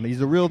headband on.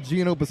 He's a real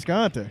Gino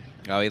Bisconte.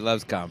 Oh, he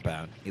loves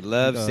Compound. He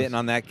loves sitting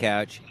on that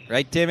couch.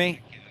 Right,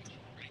 Timmy?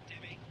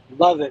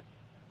 Love it.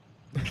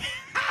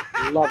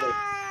 Love it.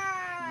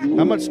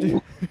 How much do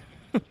you...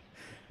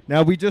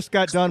 Now, we just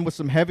got done with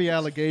some heavy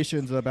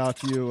allegations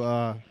about you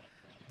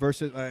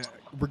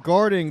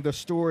regarding the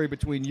story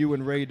between you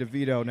and Ray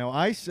DeVito. Now,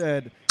 I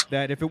said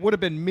that if it would have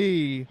been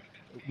me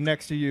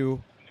next to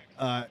you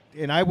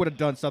and I would have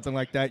done something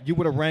like that, you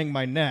would have wrung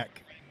my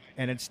neck.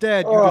 And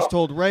instead, you just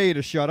told Ray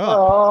to shut up.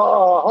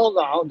 Oh, hold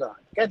on.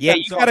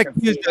 You got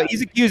accused.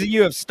 He's accusing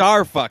you of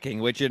star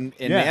fucking, which in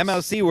the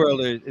MLC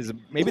world is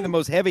maybe the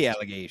most heavy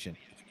allegation.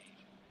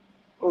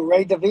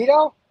 Ray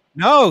DeVito?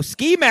 No,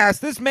 Ski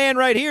Mask. This man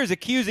right here is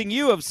accusing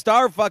you of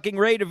star fucking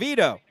Ray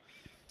DeVito.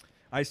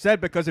 I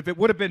said because if it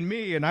would have been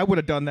me and I would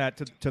have done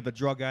that to the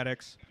drug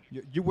addicts,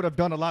 you would have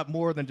done a lot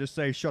more than just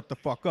say shut the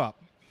fuck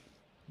up.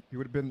 You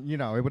would have been,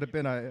 it would have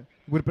been a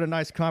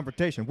nice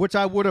confrontation, which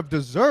I would have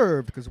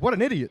deserved because what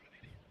an idiot.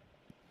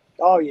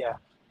 Oh yeah,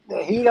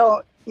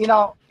 he's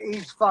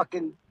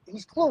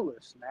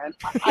clueless, man.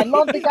 I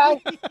love the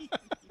guy,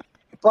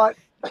 but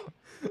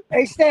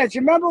hey, Stans,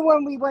 you remember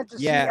when we went to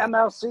see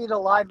MLC, the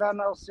live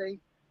MLC?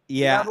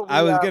 Yeah,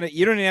 I was gonna.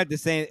 You don't even have to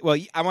say. Well,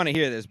 I want to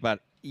hear this, but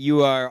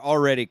you are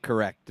already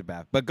correct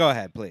about. But go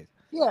ahead, please.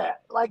 Yeah,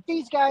 like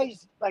these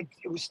guys, like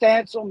it was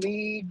Stancil,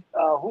 Meade,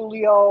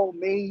 Julio,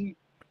 me,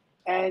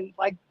 and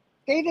like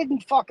they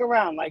didn't fuck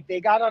around. Like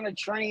they got on a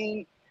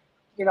train,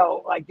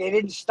 like they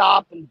didn't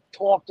stop and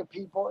talk to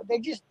people. They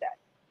just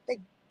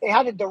they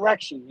had a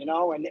direction,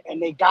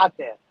 and they got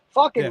there.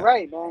 Fucking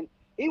Ray, man,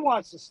 he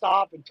wants to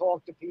stop and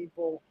talk to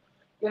people.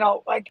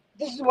 Like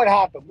this is what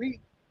happened.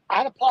 I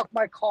had to park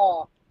my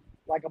car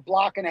like a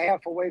block and a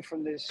half away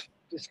from this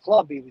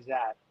club he was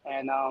at,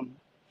 and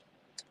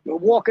we're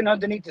walking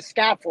underneath the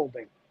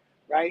scaffolding,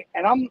 right?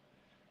 And I'm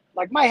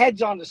like, my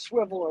head's on the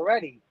swivel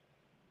already.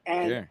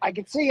 And I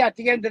could see at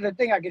the end of the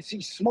thing, I could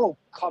see smoke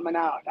coming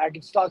out. I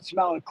could start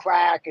smelling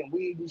crack and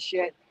weed and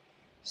shit.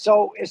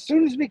 So as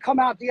soon as we come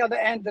out the other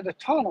end of the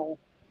tunnel,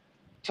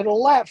 to the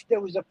left,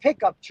 there was a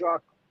pickup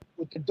truck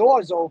with the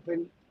doors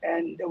open.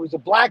 And there was a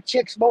black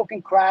chick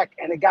smoking crack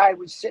and a guy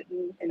was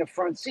sitting in the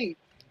front seat.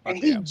 And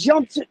he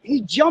jumps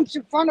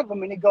in front of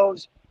him and he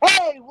goes,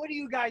 "Hey, what are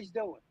you guys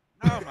doing?"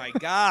 Oh my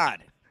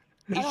God.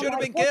 He should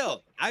have been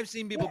killed. I've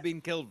seen people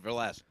being killed for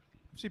less.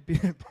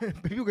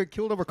 People get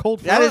killed over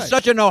cold fries. That is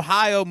such an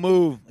Ohio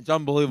move. It's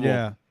unbelievable.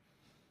 Yeah.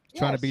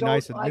 Trying to be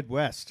nice in the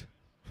Midwest.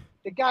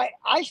 The guy,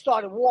 I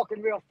started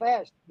walking real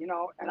fast,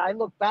 and I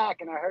looked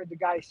back and I heard the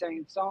guy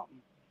saying something.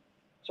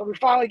 So we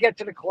finally get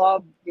to the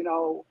club,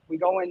 we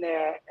go in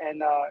there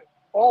and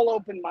all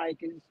open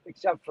mic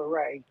except for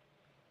Ray.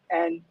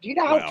 And do you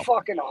know how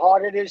fucking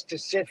hard it is to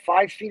sit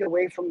 5 feet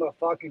away from a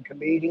fucking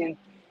comedian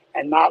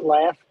and not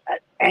laugh at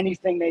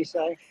anything they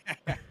say?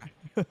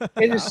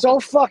 It is so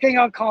fucking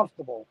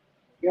uncomfortable.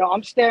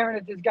 I'm staring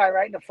at this guy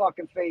right in the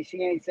fucking face.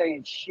 He ain't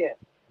saying shit.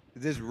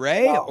 Is this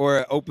Ray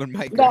or open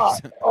micers? No,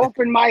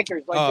 open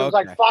micers. Like there was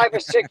like 5 or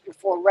 6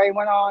 before Ray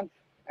went on,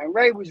 and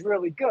Ray was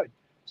really good.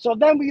 So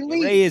then we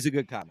leave. Ray is a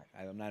good comic.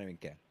 I'm not even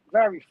kidding.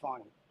 Very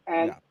funny.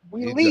 And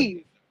we leave.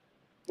 Good.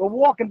 We're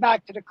walking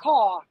back to the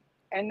car,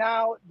 and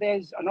now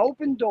there's an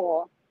open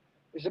door.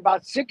 There's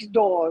about 6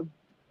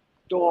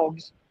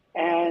 dogs,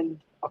 and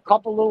a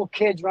couple little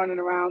kids running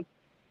around.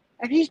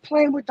 And he's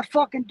playing with the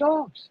fucking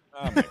dogs.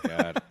 Oh, my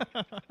God.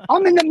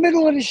 I'm in the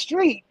middle of the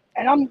street,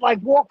 and I'm, like,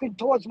 walking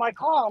towards my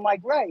car. I'm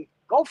like, Ray,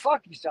 go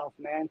fuck yourself,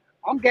 man.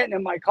 I'm getting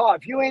in my car.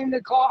 If you ain't in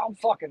the car, I'm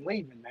fucking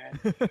leaving, man.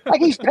 Like,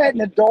 he's petting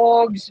the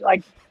dogs.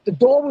 Like, the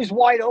door was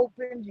wide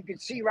open. You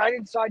could see right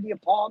inside the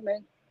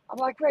apartment. I'm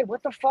like, Ray,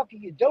 what the fuck are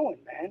you doing,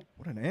 man?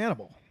 What an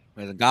animal.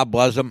 God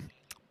bless him.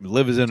 He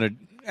lives in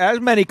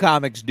as many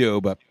comics do,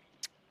 but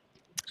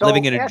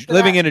living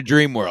in a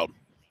dream world.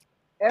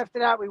 After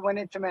that, we went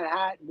into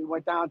Manhattan. We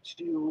went down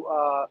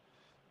to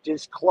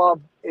this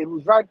club. It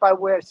was right by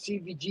where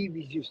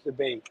CBGB's used to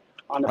be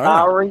on the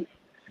Bowery.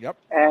 Yep.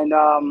 And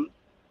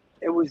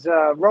it was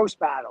a roast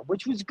battle,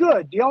 which was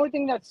good. The only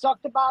thing that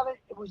sucked about it,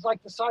 it was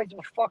like the size of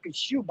a fucking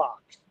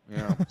shoebox.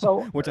 Yeah.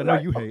 So, Which I know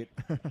you hate.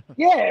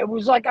 yeah, it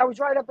was like I was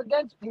right up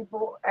against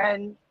people,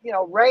 and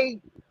Ray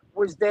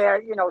was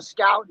there,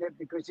 scouting it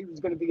because he was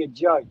going to be a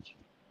judge.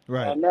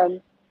 Right. And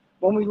then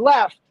when we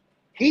left,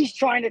 he's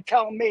trying to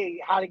tell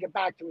me how to get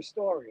back to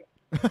Astoria.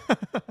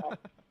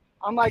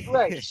 I'm like,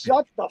 Ray,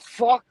 shut the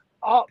fuck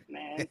up,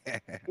 man.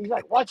 He's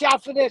like, watch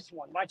out for this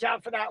one. Watch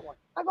out for that one.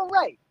 I go,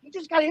 Ray, you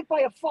just got hit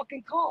by a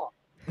fucking car.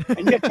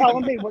 And you're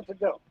telling me what to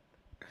do.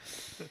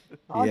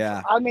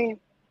 Yeah. I mean,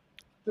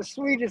 the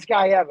sweetest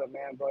guy ever,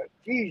 man. But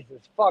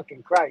Jesus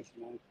fucking Christ,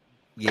 man.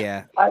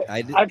 Yeah.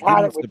 I've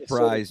had it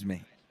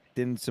with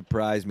Didn't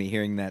surprise me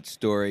hearing that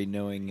story,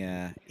 knowing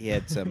he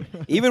had some.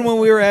 Even when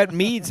we were at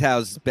Mead's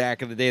house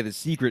back in the day, the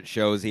secret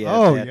shows, he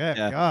had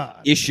God.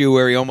 issue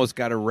where he almost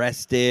got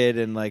arrested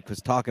and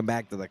was talking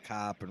back to the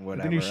cop and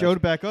whatever. And then he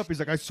showed back up. He's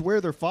like, I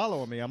swear they're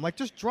following me. I'm like,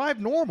 just drive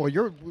normal. We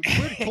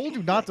told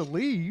you not to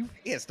leave.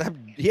 Yeah, stop.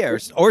 Yeah,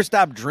 or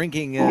stop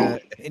drinking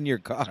in your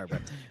car.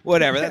 But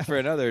whatever, that's for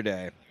another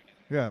day.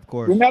 Yeah, of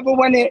course. Remember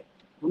when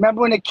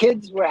the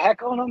kids were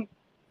heckling him?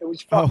 It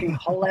was fucking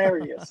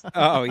hilarious.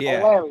 Oh yeah,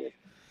 hilarious.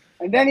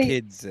 And then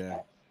kids.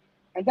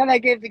 And then I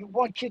gave the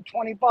one kid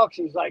 $20.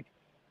 He's like,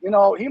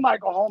 he might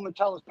go home and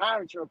tell his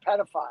parents you're a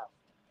pedophile.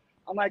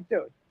 I'm like,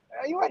 dude,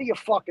 are you out of your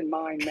fucking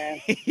mind,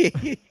 man?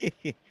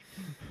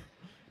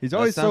 He's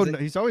always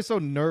so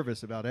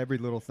nervous about every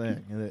little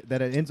thing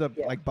that it ends up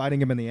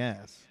biting him in the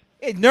ass.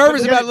 He's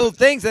nervous about little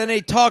things, and then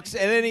he talks,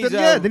 and then he's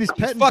then he's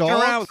petting fucking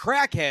dogs. around with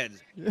crackheads.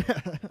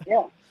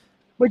 Yeah.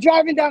 We're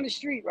driving down the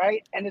street,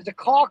 right? And there's a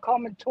car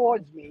coming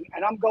towards me,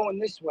 and I'm going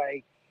this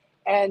way,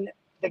 and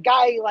the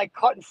guy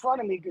cut in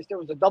front of me because there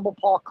was a double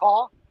parked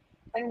car,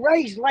 and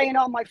Ray's laying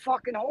on my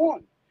fucking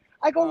horn.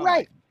 I go,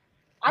 Ray,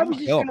 I was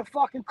just gonna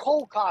fucking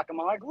cold cock him.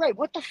 I'm like, Ray,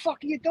 what the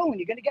fuck are you doing?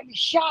 You're gonna get me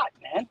shot,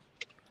 man.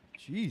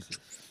 Jesus.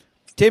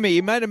 Timmy,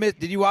 you might have missed.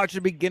 Did you watch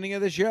the beginning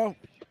of the show?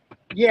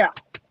 Yeah.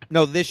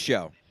 No, this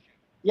show.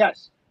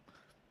 Yes.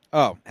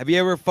 Oh, have you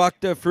ever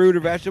fucked a fruit or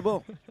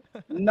vegetable?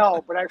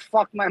 No, but I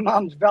fucked my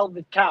mom's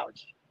velvet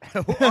couch.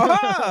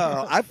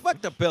 Oh, I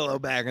fucked a pillow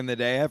back in the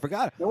day. I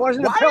forgot. It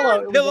wasn't Why a pillow.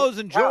 aren't pillows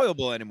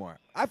enjoyable anymore?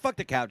 I fucked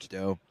a couch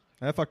too.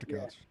 I fucked a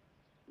couch.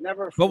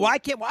 Never. But why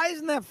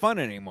isn't that fun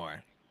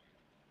anymore?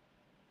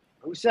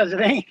 Who says it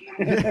ain't?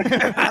 I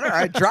don't know.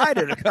 I tried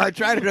it. I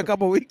tried it a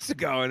couple weeks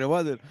ago, and it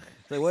wasn't.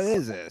 It's like, what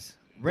is this?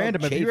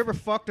 Random. Have you ever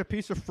fucked a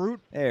piece of fruit?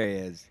 There he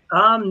is.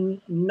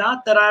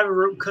 Not that I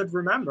could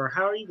remember.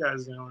 How are you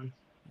guys doing?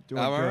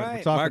 Doing All good. right. We're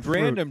Mark talking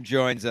fruit. Random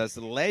joins us.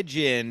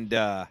 Legend.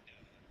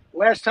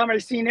 Last time I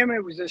seen him,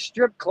 it was a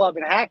strip club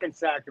in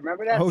Hackensack.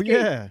 Remember that? Oh Steve?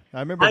 yeah, I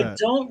remember I that.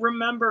 don't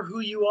remember who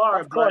you are.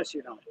 Of course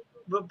you don't.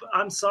 But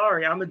I'm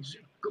sorry. I'm a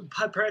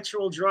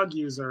perpetual drug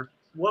user.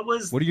 What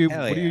was? What are you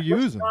Hell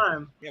using?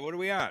 Time? Yeah, what are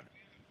we on?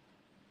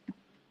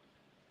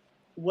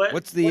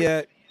 What's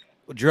the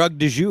drug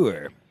du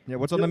jour? Yeah,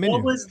 what's on the menu?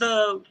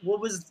 What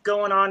was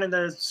going on in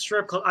the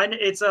strip club?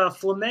 It's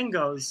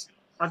Flamingos.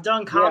 I've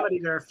done comedy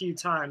there a few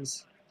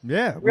times.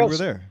 Yeah, we were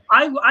there.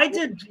 I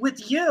did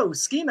with you,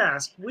 Ski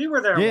Mask. We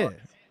were there. Yeah. Once.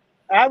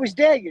 I was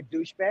there, you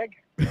douchebag.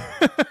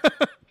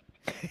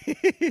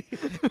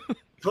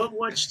 But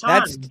which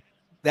time?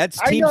 That's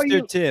I know Teamster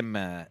you- Tim.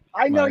 I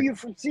know Mark. you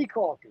from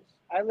Secaucus.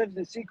 I lived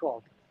in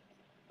Secaucus.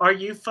 Are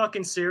you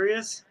fucking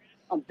serious?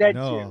 I'm dead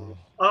No. serious.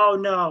 Oh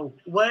no!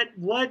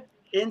 What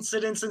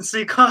incidents in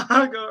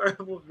Chicago?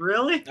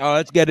 Really? Oh,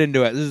 let's get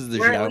into it. This is the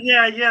show.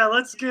 Yeah.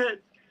 Let's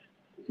get.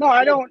 No,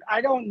 I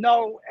don't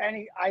know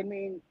any. I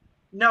mean,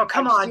 No,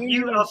 come I've on. seen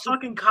You you a in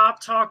fucking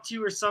cop talked to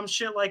you or some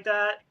shit like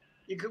that?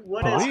 You could,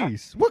 what is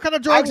Police. What kind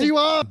of drugs was- are you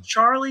on?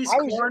 Charlie's I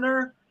was-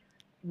 Corner?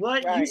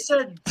 What you Right.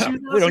 said?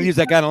 We don't use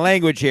that kind of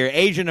language here.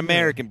 Asian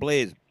American,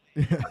 please.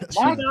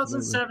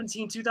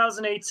 2017,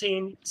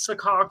 2018,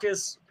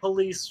 Secaucus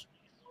police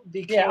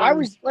became. yeah, I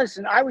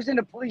was in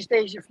the police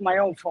station for my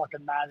own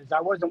fucking matters.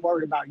 I wasn't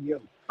worried about you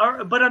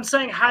But I'm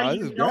saying, how Oh, do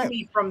this you is know great.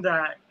 me from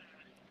that?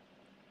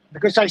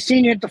 because I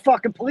seen you at the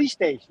fucking police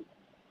station.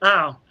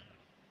 Oh,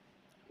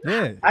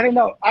 Yeah. I didn't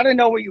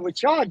know what you were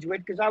charged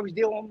with because I was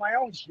dealing with my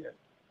own shit.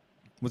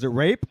 Was it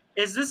rape?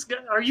 is this?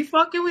 Are you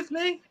fucking with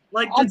me?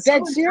 Like, I'm did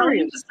dead someone tell you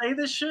serious. to say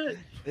this shit?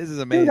 This is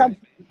Dude, amazing.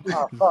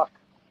 oh fuck.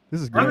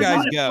 This is I You good. was guys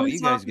on a go. police You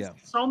guys office go.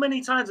 So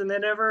many times, and they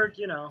never,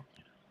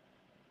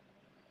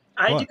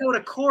 I had to What? go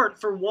to court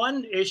for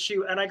one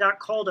issue, and I got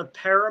called a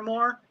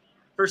paramour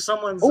for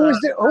someone's. Who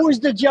was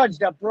the judge?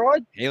 That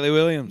broad? Haley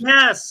Williams.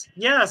 Yes.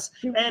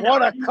 And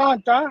What a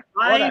cunt, huh?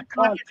 What a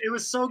cunt. it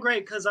was so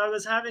great because I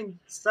was having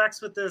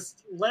sex with this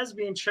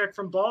lesbian chick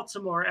from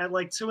Baltimore at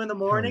like 2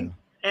 a.m,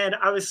 and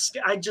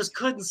I just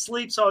couldn't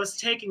sleep, so I was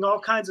taking all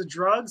kinds of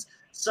drugs.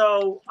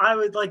 So I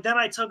would like, then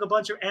I took a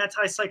bunch of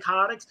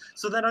antipsychotics.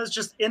 So then I was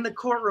just in the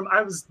courtroom.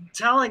 I was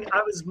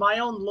my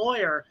own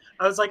lawyer.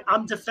 I was like,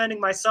 I'm defending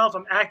myself.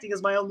 I'm acting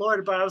as my own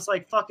lawyer, but I was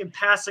like fucking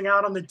passing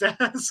out on the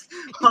desk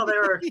while they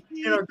were,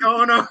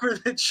 going over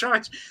the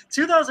charge.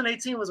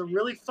 2018 was a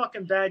really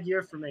fucking bad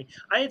year for me.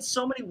 I had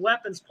so many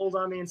weapons pulled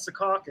on me in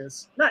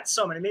Secaucus. Not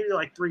so many, maybe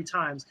like 3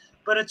 times.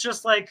 But it's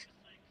just like,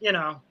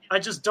 I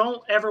just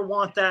don't ever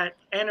want that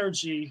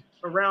energy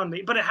around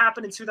me. But it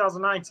happened in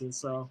 2019,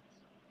 so.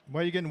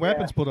 Why are you getting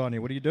weapons pulled on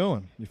you? What are you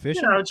doing? You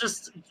fishing?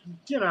 Just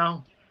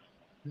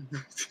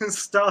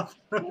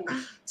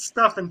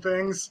stuff and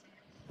things.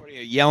 What are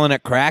you yelling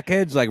at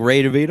crackheads like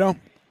Ray DeVito?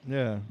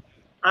 Yeah.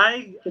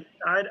 I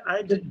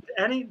did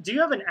any. Do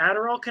you have an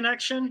Adderall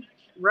connection,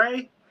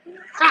 Ray?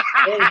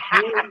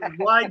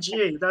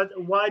 YG.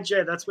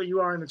 YJ. That's what you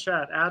are in the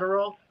chat.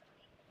 Adderall.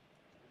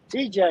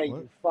 TJ,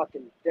 What? you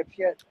fucking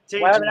dipshit. TJ.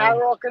 Do I have an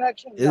Adderall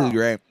connection? This is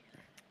great.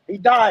 He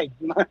died.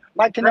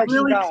 My connection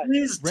Really, died.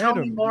 please tell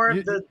me Random. more You,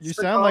 of the. you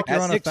sound like you're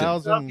That's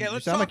on 1,000. Okay, You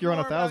let's sound like talk you're on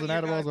more about 1,000 you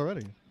Adderalls guys.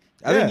 already.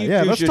 I think you two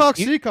Let's should- talk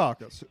you- Sea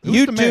Caucus. Who's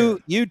You the mayor?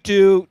 you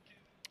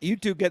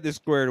two get this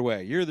squared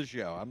away. You're the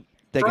show. I'm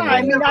taking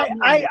Right, it I away.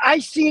 mean, I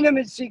seen him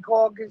in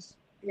Secaucus.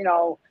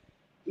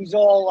 He's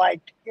all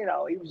like, he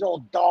was all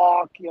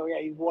dark.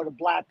 He wore the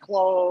black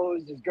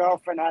clothes. His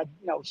girlfriend had,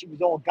 she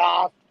was all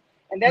goth.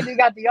 And then you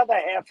got the other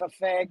half of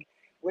Feg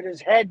with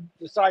his head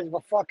the size of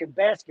a fucking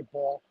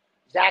basketball,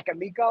 Zach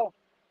Amico.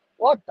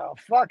 What the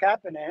fuck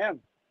happened to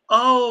him?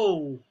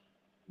 Oh,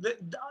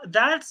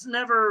 that's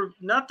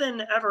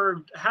nothing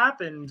ever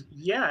happened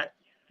yet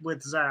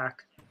with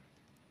Zach.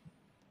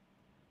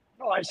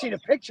 Oh, I seen a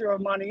picture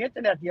of him on the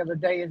internet the other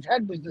day. His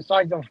head was the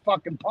size of a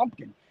fucking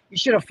pumpkin. You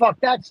should have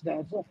fucked that,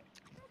 Stancil.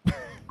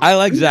 I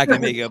like Zach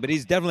Amigo, but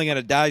he's definitely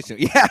gonna die soon.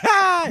 Yeah,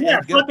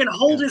 Yeah, good. fucking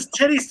hold his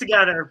titties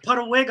together, put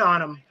a wig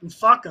on him, and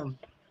fuck him.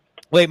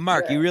 Wait,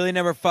 Mark, Yeah. you really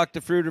never fucked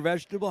a fruit or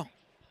vegetable?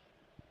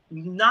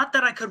 Not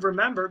that I could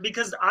remember,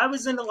 because I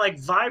was into like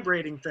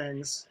vibrating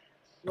things.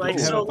 Like You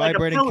have so, a like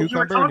vibrating pillow. You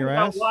were cucumber in talking your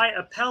about ass? why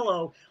a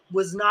pillow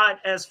was not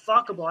as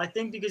fuckable. I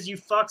think because you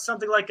fucked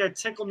something like a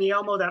Tickle Me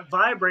Elmo that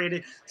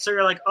vibrated, so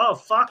you're like, oh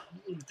fuck,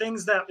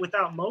 things that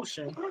without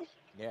motion.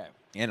 Yeah,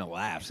 and it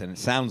laughs, and it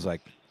sounds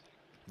like.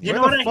 You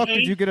Where know the what I fuck hate?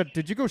 did you get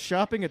Did you go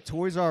shopping at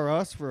Toys R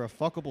Us for a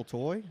fuckable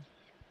toy?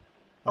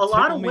 A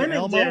lot Tickle of Me women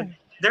Elmo? did.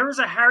 There was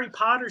a Harry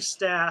Potter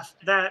staff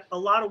that a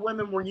lot of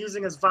women were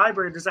using as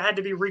vibrators that had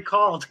to be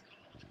recalled.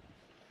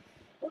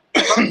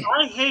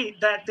 I hate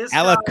that this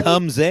Ella guy,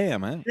 comes there,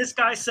 man. this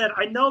guy said,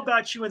 I know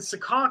about you in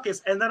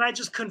Secaucus, and then I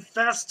just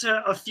confessed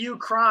to a few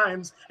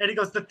crimes, and he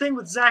goes, the thing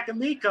with Zach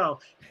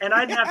Amico, and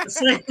I didn't have to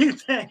say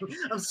anything.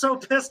 I'm so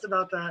pissed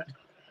about that.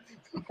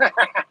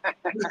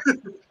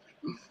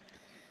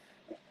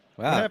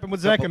 What Wow. happened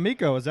with Zach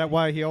Amico? Is that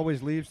why he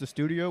always leaves the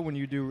studio when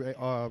you do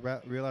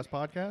Realize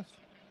podcast?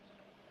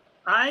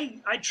 I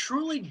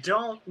truly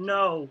don't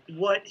know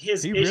what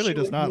his He issue really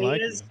does with not me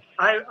like is.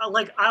 you.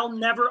 I'll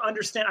never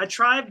understand. I've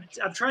tried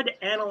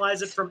to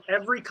analyze it from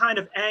every kind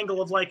of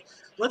angle of like,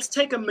 let's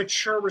take a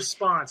mature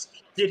response.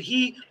 Did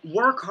he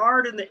work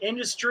hard in the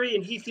industry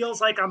and he feels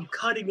like I'm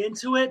cutting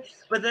into it?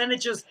 But then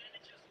it just,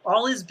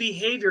 all his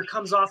behavior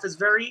comes off as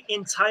very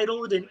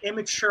entitled and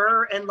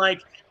immature and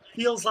like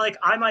feels like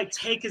I might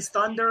take his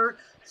thunder.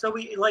 So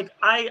we like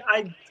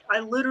I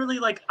literally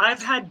like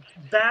I've had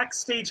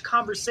backstage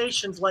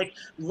conversations like,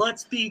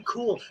 let's be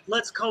cool,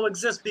 let's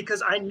coexist,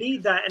 because I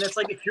need that. And it's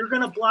like, if you're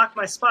gonna block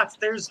my spots,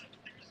 there's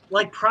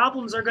like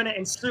problems are gonna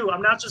ensue.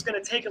 I'm not just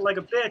gonna take it like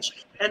a bitch.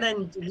 And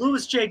then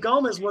Louis J.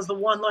 Gomez was the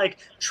one like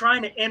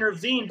trying to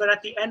intervene, but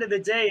at the end of the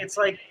day, it's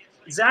like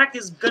Zach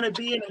is gonna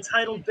be an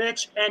entitled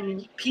bitch,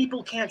 and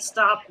people can't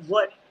stop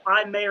what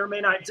I may or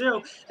may not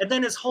do. And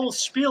then his whole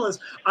spiel is,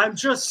 I'm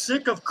just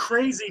sick of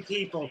crazy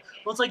people.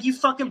 Well, it's like, you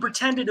fucking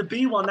pretended to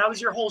be one. That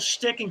was your whole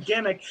shtick and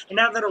gimmick. And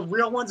now that a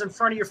real one's in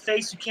front of your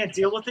face, you can't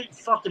deal with it, you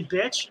fucking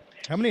bitch.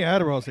 How many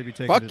Adderalls have you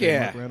taken Fuck today,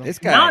 yeah. Mark Randall? This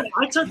guy. None.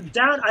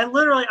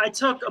 I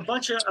took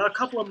a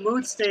couple of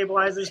mood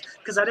stabilizers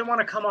because I didn't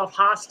want to come off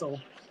hostile.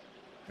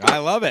 I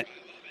love it.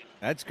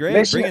 That's great.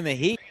 Listen- Bringing the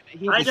heat.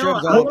 I The know,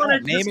 show's I all wanna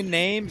about naming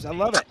names. I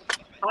love it.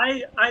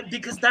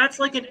 Because that's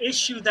like an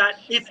issue that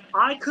if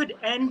I could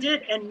end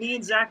it and me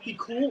and Zach be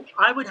cool,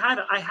 I would have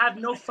it. I have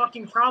no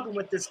fucking problem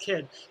with this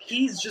kid.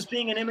 He's just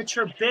being an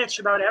immature bitch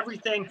about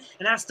everything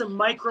and has to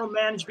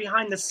micromanage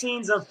behind the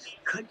scenes of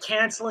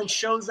canceling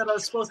shows that I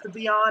was supposed to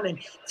be on and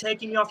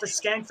taking me off of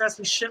Skankfest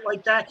and shit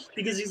like that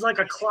because he's like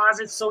a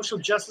closet social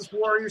justice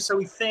warrior, so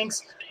he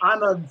thinks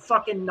I'm a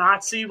fucking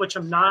Nazi, which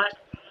I'm not.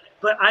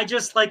 But I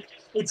just like,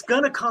 it's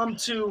going to come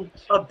to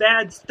a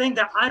bad thing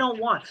that I don't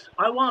want.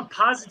 I want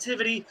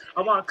positivity.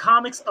 I want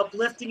comics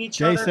uplifting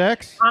each other.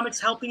 J-Sex? Comics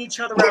helping each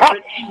other out.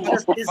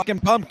 But Fucking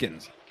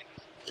pumpkins.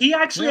 he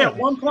actually Yeah. at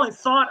one point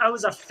thought I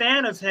was a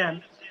fan of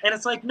him. And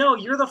it's like, no,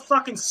 you're the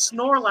fucking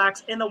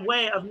Snorlax in the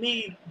way of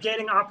me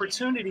getting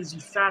opportunities,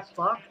 you fat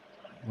fuck.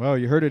 Well,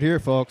 you heard it here,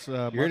 folks.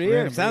 Mark heard it here.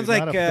 Randall Sounds is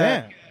not like, a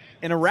fan.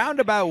 In a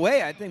roundabout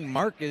way, I think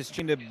Mark is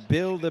trying to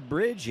build a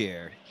bridge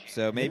here.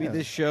 So maybe Yeah.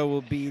 this show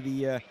will be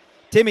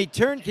Timmy,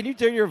 can you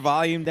turn your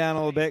volume down a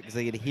little bit because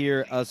I could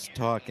hear us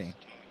talking.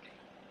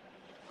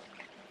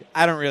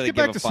 I don't really Get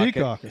give back a to fuck.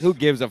 Secaucus. Who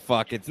gives a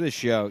fuck? It's this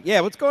show.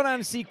 Yeah, what's going on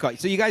in Secaucus?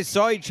 So you guys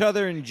saw each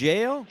other in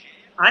jail?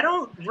 I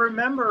don't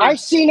remember. I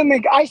seen him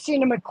in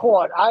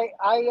court. I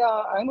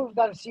moved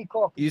out of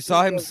Secaucus. You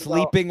saw him 2 years ago.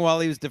 sleeping while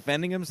he was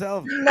defending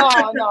himself? No.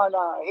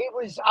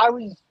 I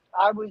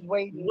was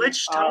waiting.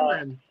 Which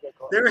time?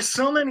 There are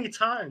so many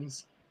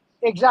times.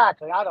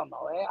 Exactly. I don't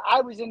know.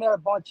 I was in there a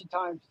bunch of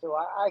times too.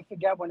 I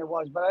forget when it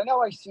was, but I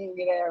know I seen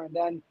you there. And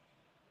then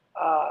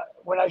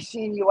when I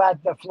seen you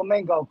at the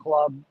Flamingo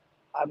Club,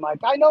 I'm like,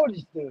 I know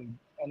this dude.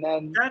 And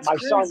then That's my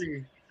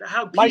crazy.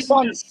 How my people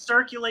son- just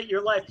circulate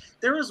your life.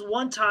 There was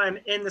one time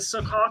in the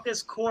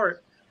Secaucus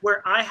court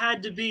where I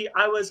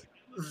was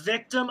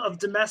victim of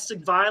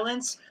domestic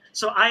violence.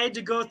 So I had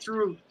to go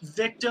through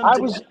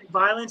domestic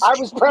violence. I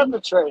was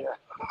perpetrator.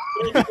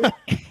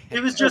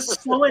 It was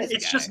just so.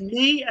 It's just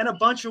me and a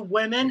bunch of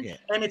women,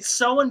 and it's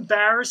so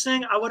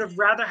embarrassing. I would have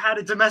rather had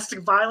a domestic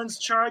violence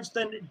charge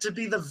than to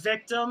be the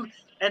victim.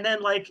 And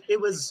then, like,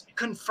 it was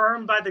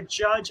confirmed by the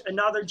judge,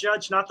 another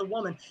judge, not the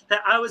woman,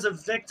 that I was a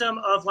victim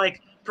of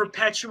like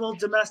perpetual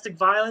domestic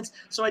violence.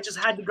 So I just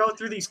had to go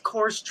through these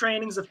course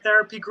trainings of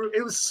therapy group.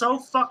 It was so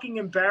fucking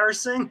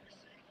embarrassing.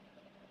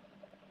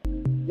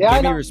 Yeah,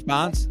 Any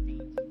response?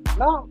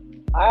 No,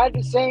 I had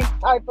the same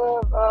type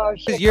of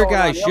shit. This is your going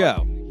guy's on.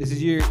 show. This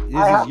is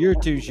your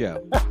two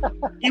show.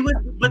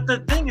 But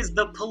the thing is,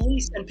 the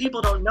police, and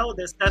people don't know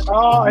this.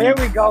 Oh, here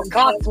we go.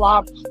 Cock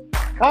flop.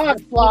 Cock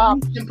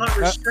flop. Police can put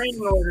restraining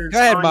orders. Go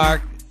ahead, on-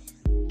 Mark.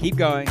 Keep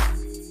going.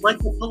 Like,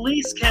 the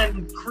police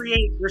can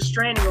create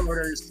restraining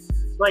orders,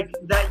 like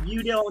that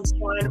you don't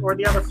sign or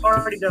the other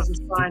party doesn't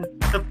sign.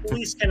 The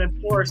police can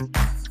enforce.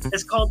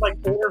 It's called like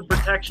order of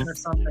protection or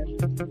something.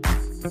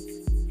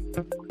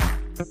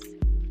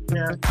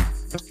 Yeah.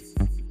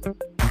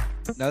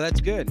 No,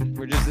 that's good.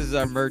 This is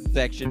our merch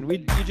section.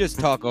 You just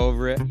talk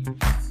over it.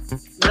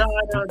 No,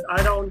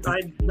 I don't.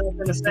 I'm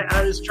nothing to say.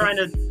 I was trying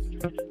to.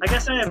 I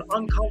guess I am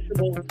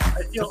uncomfortable.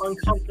 I feel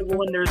uncomfortable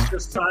when there's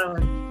just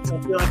silence. So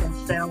I feel like I'm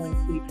failing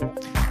people.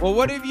 Well,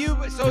 what have you?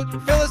 So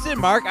fill us in,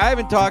 Mark. I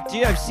haven't talked to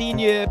you. I've seen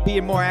you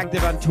being more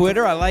active on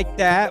Twitter. I like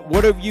that.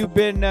 What have you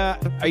been?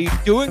 Are you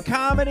doing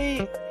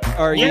comedy?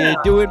 Or are you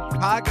doing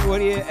pocket? What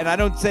do you? And I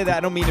don't say that. I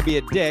don't mean to be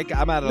a dick.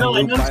 I'm out of the No,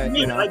 I loop. know what you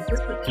mean. I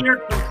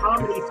disappeared from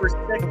comedy for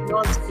 6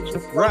 months to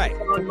just focus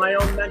on my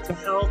own mental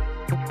health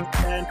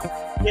and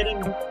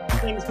getting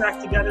things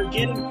back together,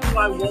 getting who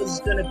I was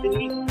gonna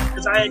be,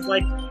 because I had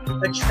like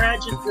a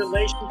tragic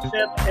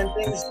relationship and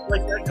things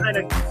like that kind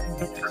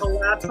of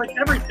collapsed, like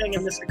everything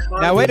in this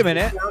economy. Now wait a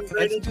minute.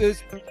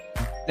 downgraded.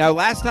 Now,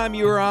 last time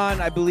you were on,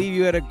 I believe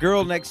you had a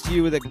girl next to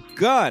you with a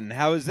gun.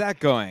 How is that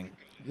going?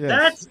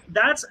 Yes.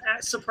 That's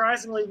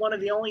surprisingly one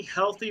of the only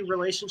healthy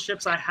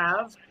relationships I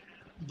have.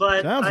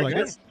 But Sounds like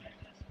it.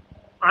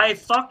 I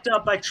fucked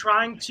up by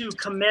trying to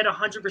commit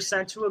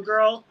 100% to a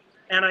girl,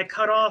 and I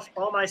cut off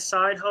all my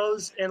side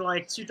hoes in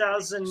like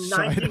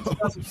 2019,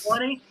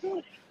 2020,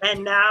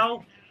 and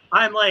now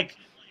I'm like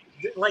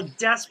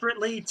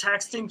desperately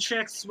texting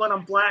chicks when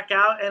I'm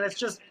blackout, and it's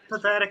just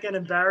pathetic and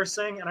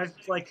embarrassing. And I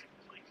like,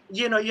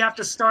 you have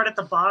to start at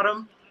the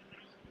bottom.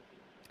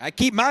 I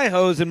keep my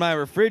hose in my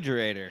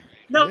refrigerator.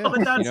 No,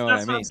 but that's You know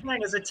what what I I'm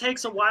saying. Is it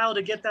takes a while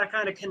to get that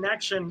kind of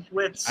connection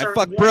with I certain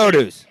fuck women.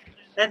 produce.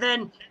 And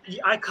then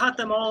I cut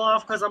them all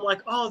off because I'm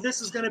like, oh,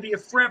 this is going to be a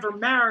forever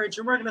marriage,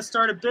 and we're going to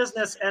start a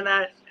business, and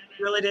that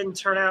really didn't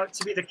turn out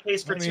to be the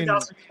case for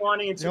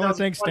 2020 and 2021. The only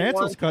thing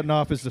Stansel's cutting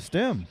off is the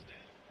stem.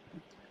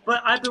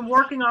 But I've been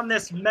working on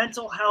this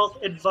mental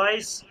health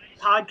advice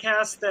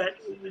podcast, that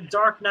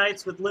Dark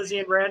Nights with Lizzie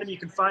and Random. You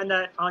can find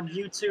that on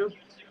YouTube.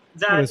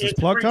 This is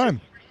plug time.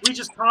 We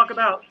just talk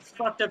about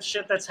fucked up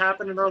shit that's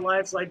happened in our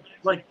lives, like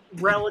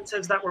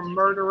relatives that were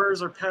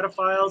murderers or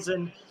pedophiles,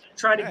 and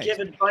try to give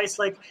advice.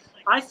 Like,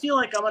 I feel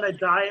like I'm gonna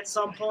die at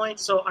some point,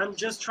 so I'm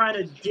just trying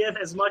to give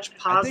as much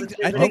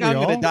positivity. I think I'm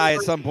gonna die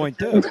at some point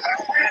too.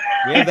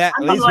 We have that.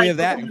 At least we have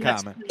that in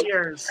common.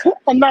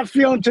 I'm not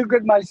feeling too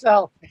good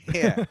myself.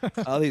 Yeah,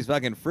 all these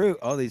fucking fruit,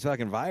 all these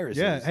fucking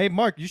viruses. Yeah. Hey,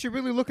 Mark, you should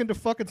really look into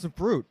fucking some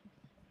fruit.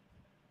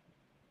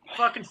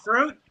 Fucking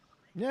fruit?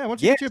 Yeah. Why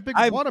don't you get you a big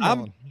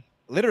watermelon?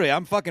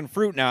 I'm fucking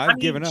fruit now. I've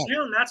given up.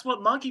 June, that's what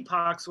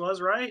monkeypox was,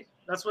 right?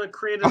 That's what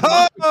created.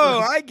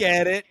 Oh, I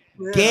get it.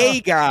 Yeah. Gay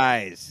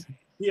guys.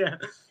 Yeah.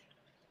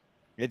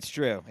 It's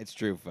true. It's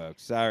true,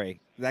 folks. Sorry.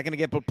 Is that going to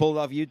get pulled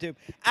off YouTube?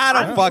 I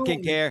don't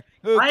fucking care.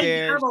 Who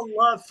cares? I have a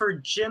love for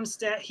Jim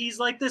Stan. He's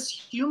like this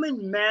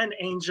human man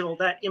angel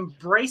that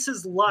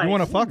embraces life. You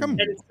want to fuck him?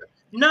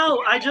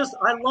 No, I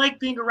like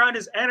being around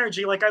his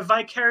energy. Like, I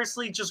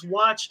vicariously just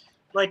watch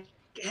like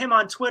him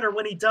on Twitter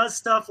when he does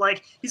stuff,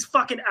 like he's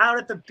fucking out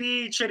at the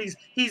beach and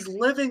he's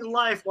living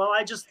life while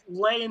I just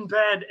lay in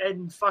bed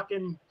and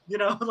fucking,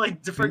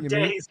 like different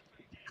days.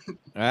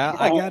 Well,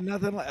 I got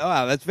nothing.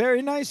 Wow, that's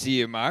very nice of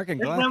you, Mark. And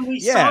when we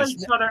saw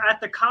each other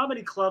at the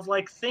comedy club,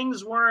 like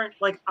things weren't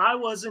like, I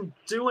wasn't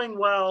doing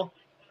well,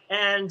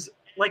 and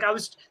like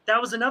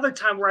that was another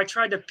time where I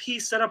tried to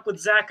piece it up with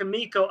Zach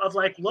Amico of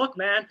like, look,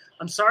 man,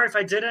 I'm sorry if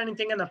I did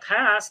anything in the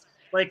past.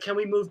 Like, can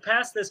we move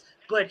past this?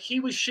 But he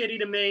was shitty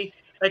to me.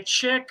 A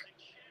chick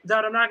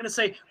that I'm not going to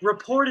say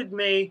reported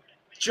me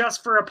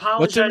just for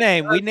apologizing. What's her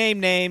name? We name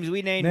names.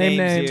 We name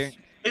names here.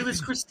 It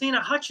was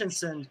Christina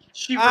Hutchinson.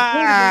 She reported me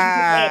because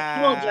I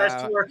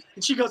apologized to her,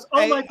 and she goes,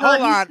 "Oh Hey, my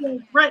God, hold you're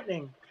so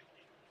threatening."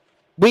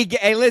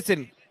 Hey,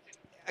 listen,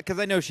 because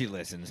I know she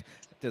listens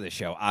to the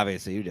show.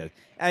 Obviously, who does?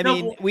 I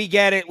mean, we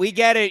get it. We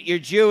get it. You're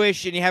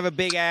Jewish and you have a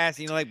big ass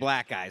and you like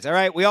black guys. All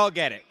right, we all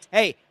get it.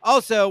 Hey,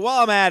 also,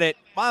 while I'm at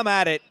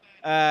it,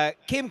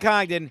 Kim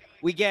Congdon,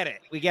 we get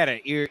it. We get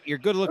it. You're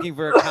good looking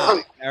for a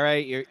comic. All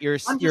right, you're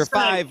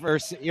 5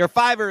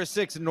 or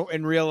 6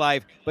 in real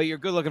life, but you're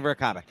good looking for a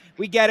comic.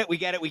 We get it. We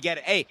get it. We get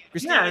it. Hey,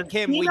 Christina and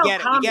Kim, we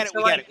get it. We get it.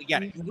 We get it. We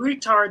get it.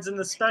 Retards in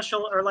the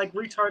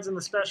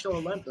special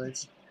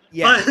Olympics.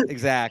 Yeah,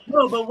 exactly.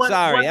 No, but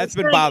Sorry, that's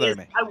been bothering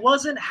me. I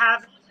wasn't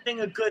having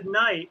a good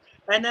night,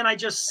 and then I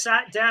just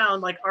sat down,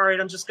 like, all right,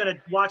 I'm just gonna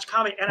watch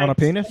comedy, and I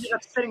ended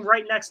up sitting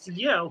right next to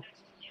you,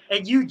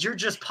 and you're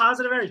just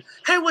positive energy.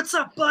 Hey, what's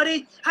up,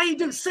 buddy? How you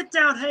doing? Sit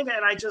down, hang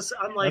out. And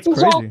I'm like,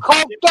 he's all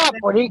coked up.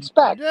 What do you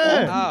expect?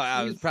 Yeah. Oh,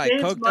 I was probably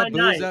coked up,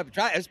 boozed up.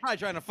 I was probably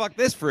trying to fuck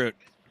this fruit.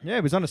 Yeah,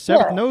 he was on the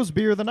 7th nose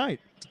beer of the night.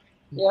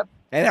 Yep.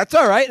 Hey, that's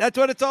all right. That's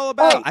what it's all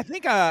about. Hey.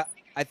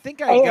 I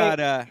think I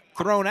got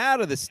thrown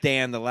out of the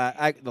stand the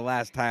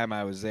last time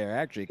I was there.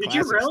 Actually, did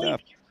you really?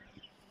 Stuff.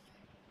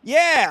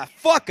 Yeah,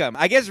 fuck him.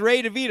 I guess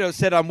Ray DeVito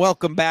said I'm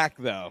welcome back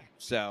though.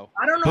 So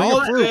I don't know.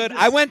 All good.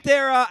 I went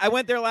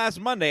there last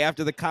Monday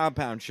after the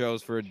Compound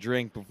shows for a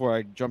drink before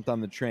I jumped on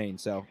the train.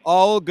 So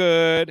all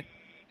good.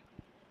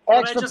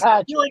 I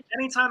feel like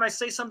anytime I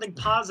say something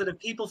positive,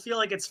 people feel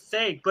like it's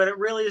fake, but it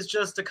really is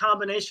just a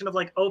combination of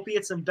like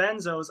opiates and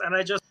benzos.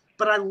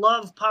 But I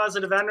love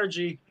positive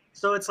energy.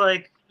 So it's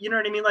like, you know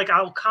what I mean? Like,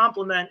 I'll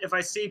compliment if I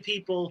see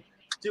people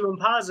doing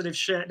positive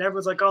shit, and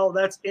everyone's like, oh,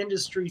 that's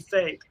industry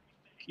fake.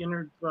 You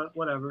know, but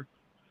whatever.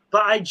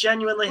 But I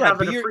genuinely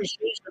have an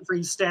appreciation for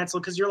you,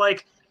 Stancil, because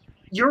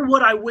you're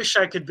what I wish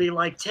I could be,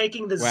 like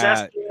taking the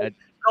zest,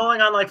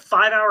 going on like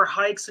 5-hour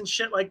hikes and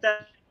shit like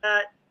that.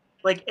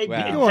 Like, you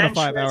go on a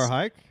 5-hour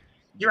hike.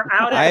 You're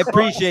out. I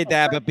appreciate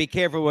that, but be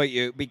careful what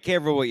you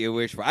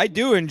wish for. I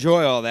do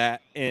enjoy all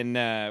that in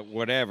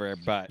whatever,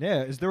 but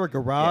yeah, is there a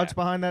garage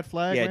behind that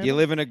flag? Yeah, do you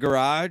live in a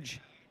garage?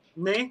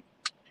 Me?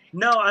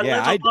 No, I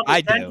live above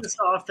the dentist's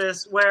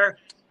office where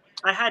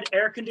I had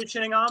air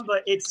conditioning on,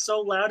 but it's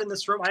so loud in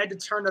this room, I had to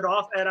turn it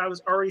off, and I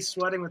was already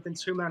sweating within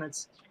 2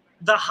 minutes.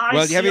 The high.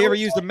 Well, have you ever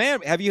used a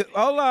man? Have you?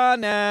 Hold on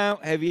now.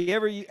 Have you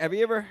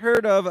ever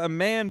heard of a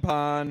man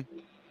pond?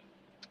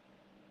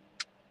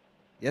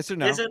 Yes or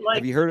no? Is it like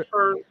have you heard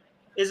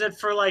is it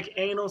for like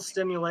anal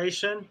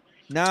stimulation?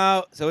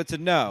 No, so it's a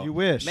no. You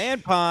wish.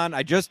 Man pond.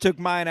 I just took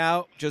mine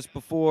out just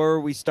before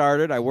we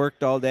started. I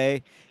worked all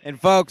day,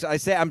 and folks, I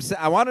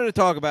wanted to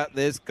talk about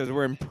this because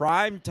we're in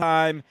prime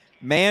time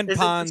man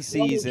pond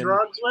season.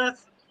 Drugs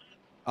with?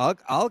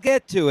 I'll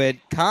get to it.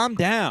 Calm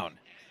down,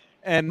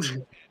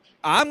 and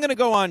I'm gonna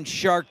go on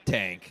Shark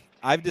Tank.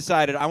 I've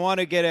decided I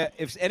want to get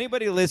if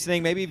anybody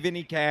listening, maybe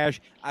Vinny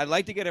Cash, I'd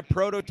like to get a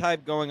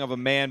prototype going of a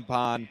man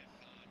pond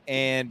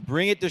and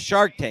bring it to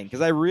Shark Tank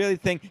because I really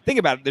think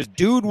about it. There's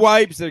dude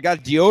wipes that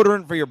got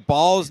deodorant for your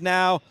balls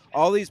now.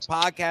 All these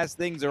podcast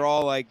things are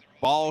all like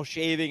ball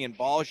shaving and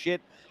ball shit.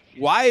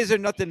 Why is there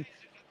nothing?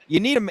 You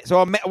need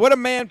what a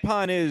man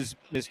pond is,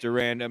 Mr.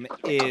 Random,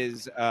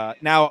 is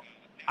now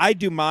I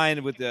do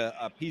mine with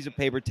a piece of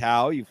paper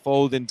towel. You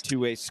fold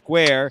into a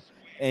square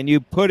and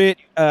you put it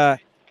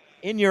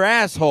in your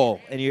asshole,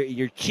 and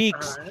your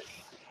cheeks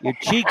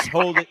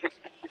hold it.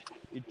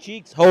 Your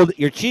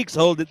cheeks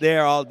hold it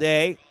there all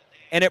day,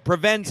 and it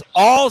prevents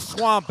all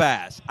swamp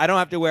ass. I don't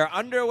have to wear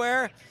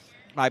underwear.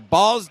 My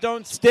balls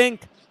don't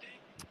stink.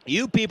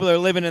 You people are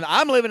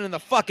I'm living in the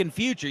fucking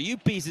future. You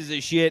pieces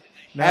of shit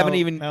haven't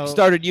even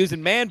started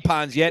using man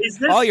ponds yet.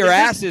 All your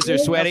asses are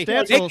sweaty.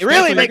 It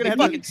really makes me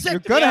fucking sick. You're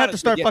going to have to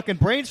start fucking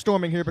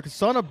brainstorming here because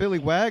son of Billy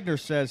Wagner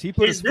says he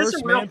put his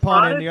first man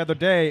pond in the other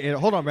day.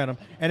 Hold on, Random.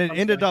 And it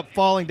ended up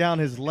falling down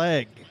his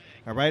leg.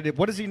 All right.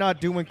 What is he not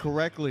doing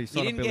correctly,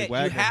 son of Billy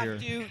Wagner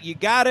here? You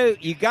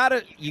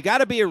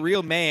gotta be a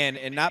real man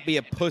and not be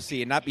a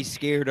pussy and not be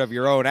scared of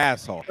your own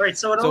asshole. Right.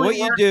 So what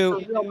you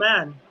do for real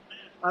men.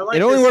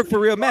 It only works for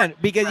real men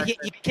because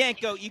you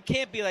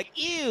can't be like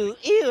ew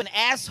an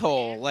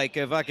asshole like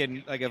a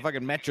fucking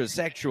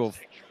metrosexual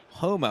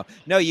homo.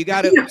 No, you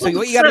gotta. So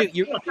what you gotta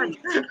do,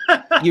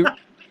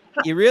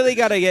 you really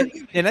gotta get,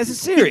 and this is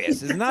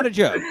serious. It's not a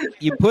joke.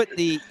 You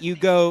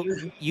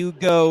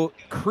go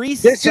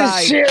crease. This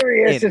is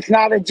serious. It's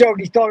not a joke.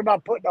 He's talking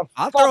about putting a.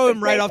 I'll throw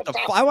him right off the.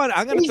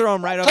 I'm gonna throw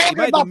him right off. You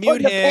might have to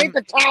mute him.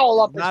 Paper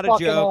towel up not a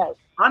joke. Ass.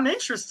 I'm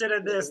interested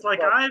in this. Like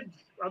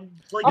I'm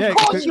like, of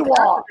course you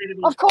are.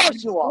 Of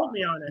course you are.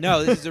 Me on it.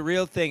 No, this is a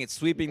real thing. It's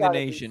sweeping the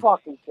nation.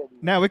 Fucking kidding me.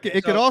 Now, it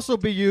could So- also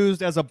be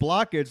used as a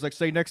blockage. Like,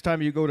 say, next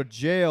time you go to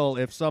jail,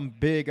 if some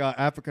big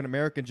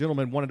African-American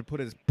gentleman wanted to put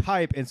his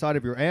pipe inside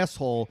of your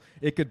asshole,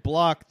 it could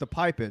block the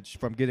pipage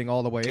from getting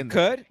all the way in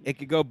there. It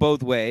could go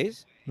both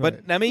ways. But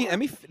Right.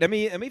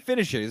 let me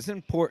finish it. It's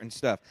important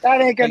stuff.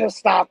 That ain't gonna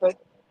stop it.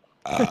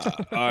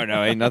 Oh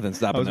no, ain't nothing I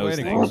stopping was those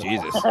waiting things. for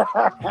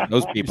Jesus,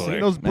 those people seen are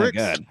those my bricks?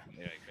 God.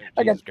 Yeah,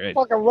 I got Jesus Christ.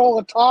 fucking roll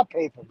of tar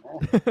paper,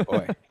 man.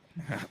 Boy.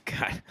 Oh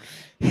God.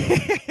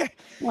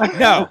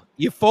 No,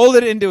 you fold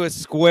it into a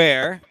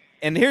square,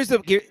 and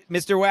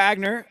Mr.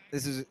 Wagner.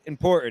 This is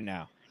important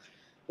now.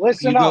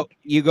 Listen you up.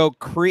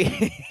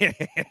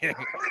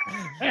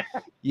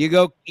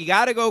 You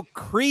gotta go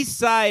crease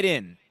side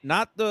in,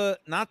 not the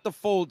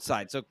fold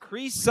side. So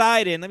crease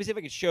side in. Let me see if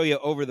I can show you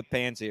over the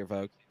pants here,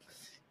 folks.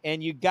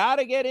 And you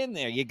gotta get in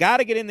there.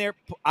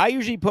 I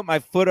usually put my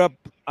foot up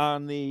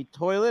on the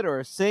toilet or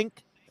a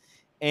sink,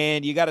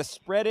 and you gotta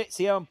spread it.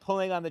 See how I'm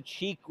pulling on the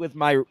cheek with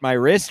my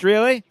wrist,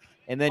 really?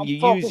 And then I'm you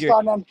use focused your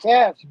on them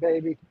calves,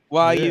 baby.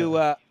 while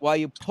Yeah.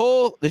 you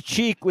pull the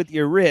cheek with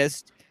your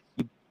wrist,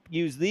 you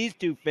use these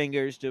two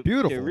fingers to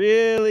Beautiful.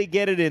 really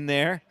get it in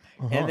there,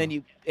 Uh-huh.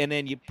 and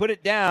then you put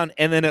it down,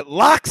 and then it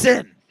locks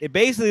in. It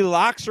basically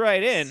locks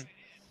right in,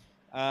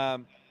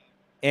 and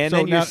So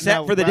then you're now- set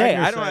now for the day.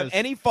 Wagner I don't have says-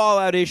 any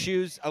fallout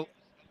issues,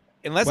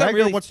 unless I'm Wagner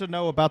really. wants to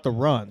know about the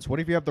runs. What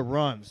if you have the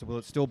runs? Will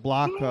it still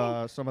block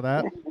some of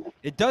that?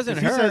 It doesn't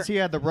 'Cause he hurt. says he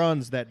had the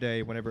runs that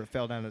day whenever it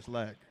fell down his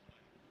leg.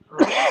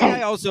 This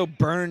guy also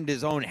burned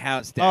his own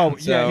house down.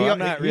 so I'm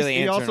not really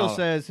he answering also all-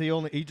 says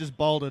he just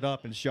balled it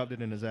up and shoved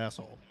it in his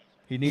asshole.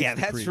 He needs Yeah,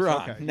 the that's crease.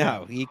 wrong. Okay,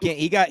 No, he can't.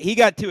 He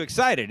got too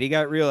excited. He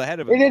got real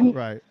ahead of He it. didn't.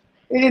 Right.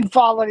 He didn't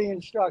follow the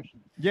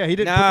instructions. Yeah, he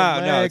didn't No,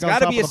 put the no, leg it's on got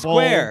to top be a of the bowl.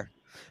 square.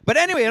 But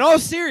anyway, in all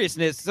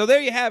seriousness, so there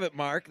you have it,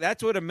 Mark.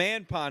 That's what a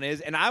man pond is,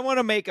 and I want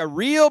to make a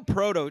real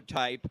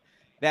prototype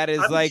that is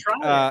I would like try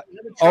it. I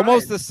would try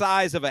almost it. the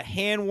size of a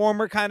hand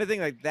warmer kind of thing,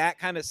 like that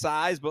kind of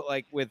size, but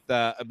like with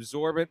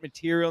absorbent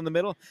material in the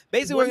middle.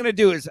 Basically, what I'm going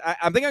to do is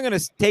I think I'm going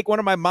to take one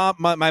of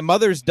my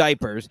mother's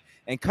diapers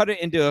and cut it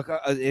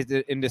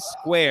into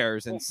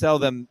squares and sell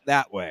them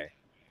that way.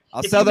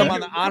 I'll If sell you them make on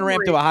the it on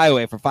ramp to rubbery- a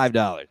highway for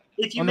 $5.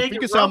 If you You make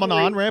can it sell them on the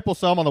rubbery- on ramp. We'll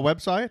sell them on the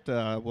website.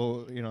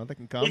 Well, they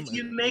can come. If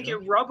you make it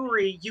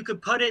rubbery, you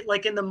could put it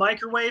like in the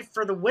microwave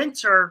for the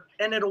winter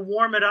and it'll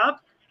warm it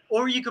up,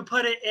 or you could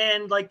put it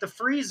in like the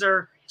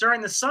freezer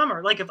during the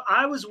summer. Like if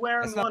I was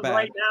wearing That's not one bad.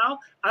 right now,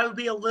 I would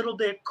be a little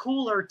bit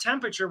cooler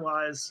temperature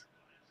wise.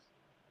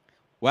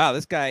 Wow,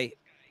 this guy.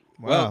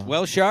 Wow.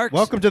 Well, Sharks.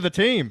 Welcome to the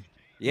team.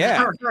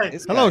 Yeah. Right.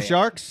 this Hello, guy-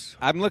 Sharks.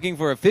 I'm looking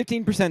for a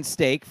 15%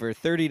 steak for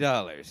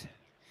 $30.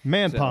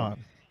 Man So-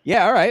 pond.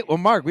 Yeah, all right. Well,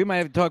 Mark, we might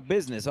have to talk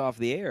business off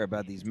the air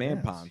about these man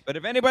Yes. ponds. But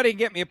if anybody can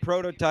get me a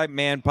prototype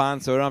man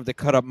pond so I don't have to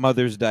cut up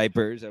mother's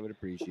diapers, I would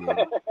appreciate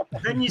it.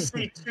 Then you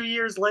see 2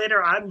 years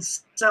later, I'm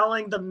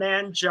selling the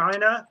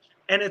mangina,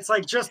 and it's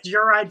like just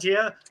your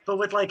idea, but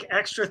with like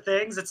extra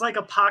things. It's like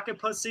a pocket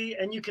pussy,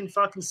 and you can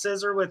fucking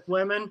scissor with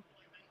women.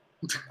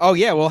 Oh,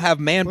 yeah, we'll have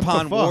man What the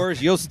pond fuck?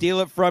 wars. You'll steal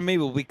it from me.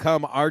 We'll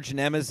become arch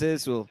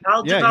nemesis. I'll Yeah,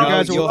 you develop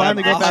guys will you'll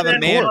finally have, get I'll back have a in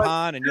man court.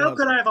 pond. And How you'll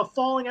could I have a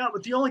falling out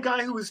with the only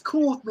guy who was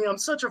cool with me? I'm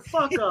such a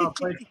fuck up.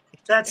 Like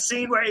that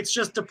scene where it's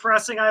just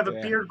depressing. I have a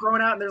Yeah. beard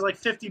growing out, and there's like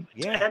 50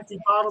 Yeah. empty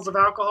bottles of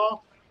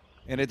alcohol.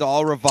 and it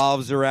all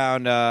revolves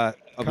around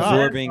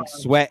absorbing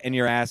sweat in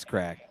your ass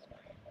crack.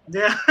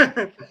 Yeah.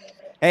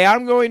 Hey,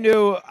 I'm going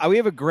to. We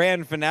have a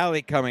grand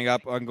finale coming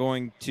up. I'm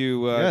going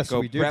to Yes,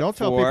 go we do. prep Don't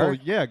tell for.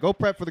 people. Yeah, go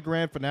prep for the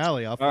grand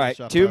finale. I'll right, finish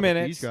up 2 with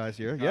minutes. These guys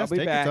here. I'll Yes, be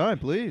take back. your time,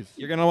 please.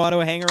 You're gonna want to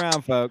hang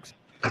around, folks.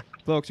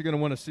 Folks, you're going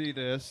to want to see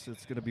this.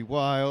 It's going to be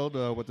wild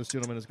what this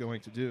gentleman is going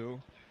to do.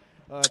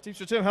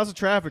 Teacher Tim, how's the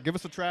traffic? Give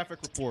us a traffic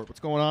report. What's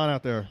going on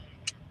out there?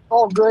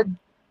 All good.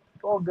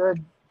 All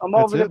good. I'm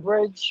That's over the it?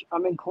 bridge.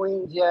 I'm in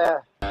Queens. Yeah.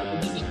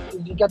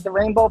 Did you get the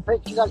rainbow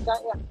pictures I sent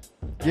you?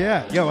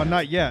 Yeah, well,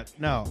 not yet.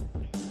 No.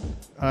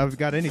 I haven't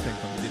got anything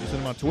from you. Did you send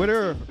them on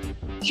Twitter? Or...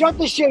 Shut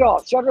the shit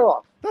off. Shut it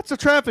off. That's the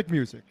traffic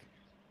music.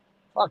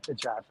 Fuck the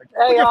traffic.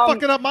 What Hey, are you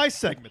fucking up my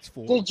segments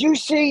for? did you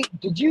see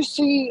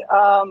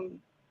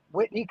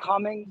Whitney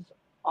Cummings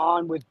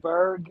on with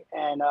Berg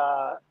and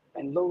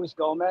Luis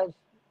Gomez?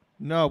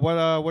 No,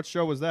 what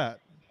show was that?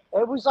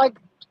 It was like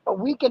a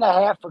week and a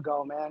half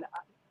ago, man.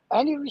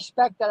 Any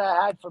respect that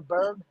I had for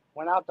Berg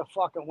went out the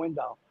fucking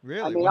window.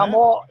 Really? I mean, What I'm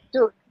all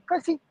dude,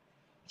 because she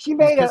He's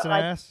made a kissing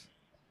like, ass?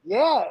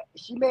 yeah,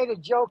 she made a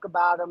joke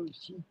about him.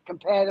 She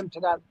compared him to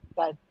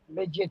that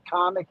midget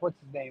comic. What's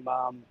his name?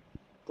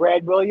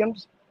 Brad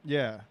Williams.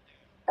 Yeah.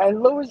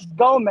 And Luis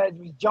Gomez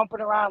was jumping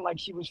around like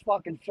she was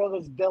fucking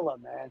Phyllis Diller,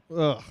 man.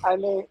 Ugh. I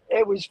mean,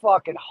 it was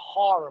fucking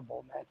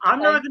horrible, man. I'm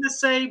not And- going to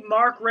say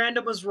Mark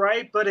Random was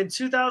right, but in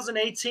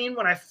 2018,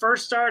 when I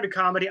first started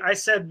comedy, I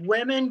said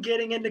women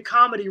getting into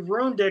comedy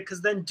ruined it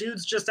because then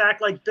dudes just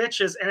act like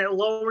bitches and it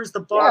lowers the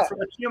bar Yeah. for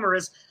what humor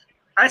is.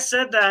 I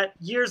said that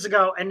years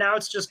ago, and now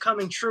it's just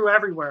coming true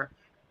everywhere,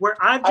 where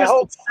I've I just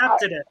hope-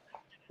 accepted it.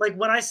 Like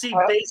when I see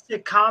I-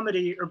 basic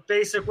comedy or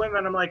basic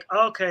women, I'm like,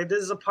 okay,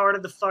 this is a part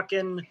of the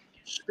fucking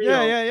spiel.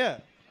 Yeah.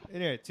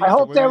 Anyway, I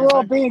hope Teaser, they're what were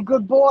all you saying? being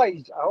good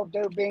boys. I hope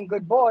they're being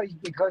good boys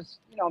because,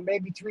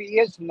 maybe 3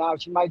 years from now,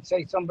 she might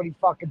say somebody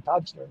fucking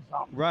touched her or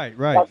something. Right,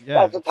 right. That's, Yeah,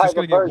 that's the it's just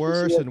type gonna of get person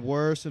she worse is. and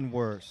worse and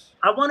worse.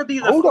 I want to be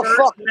the Who the first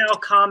fuck- male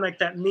comic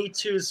that Me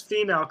Too's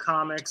female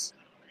comics.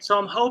 So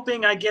I'm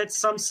hoping I get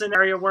some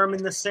scenario where I'm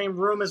in the same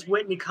room as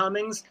Whitney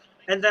Cummings,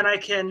 and then I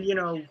can,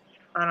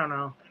 I don't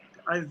know.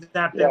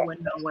 That bit Yeah.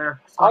 went nowhere.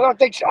 I don't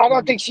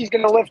think she's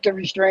gonna lift the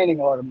restraining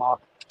order, Mark.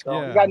 So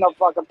Yeah. you got no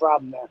fucking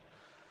problem there.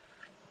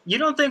 You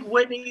don't think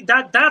Whitney?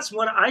 That's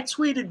when I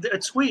tweeted a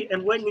tweet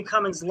and Whitney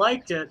Cummings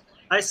liked it.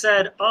 I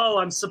said, "Oh,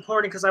 I'm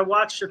supporting because I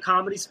watched your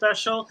comedy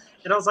special,"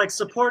 and I was like,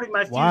 supporting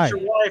my Why?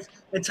 future wife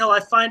until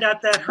I find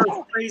out that her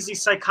crazy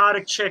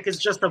psychotic chick is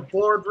just a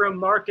boardroom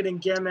marketing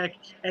gimmick,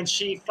 and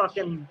she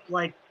fucking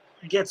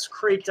gets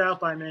creeped out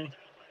by me.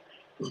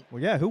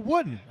 Well, yeah, who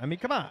wouldn't? I mean,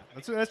 come on,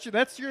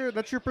 that's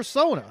your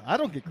persona. I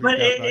don't get creeped But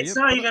out by it's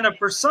you. not even a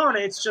persona;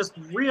 it's just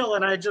real,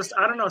 and I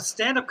don't know.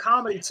 Stand-up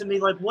comedy to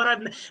me,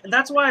 and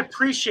that's why I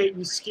appreciate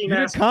you, Ski You did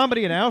Mask.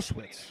 comedy in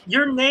Auschwitz.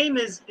 Your name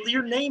is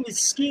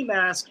Ski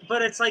Mask,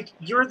 but it's like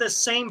you're the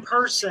same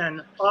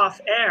person off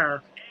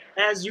air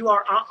as you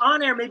are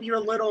on air. Maybe you're a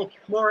little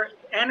more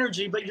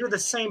energy, but you're the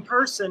same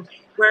person.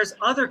 Whereas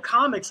other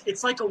comics,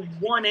 it's like a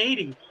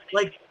 180.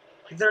 Like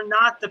they're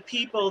not the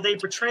people they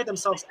portray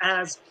themselves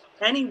as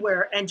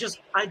anywhere. And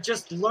I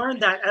just learned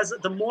that as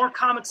the more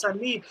comics I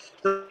meet,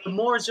 the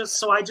more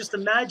I just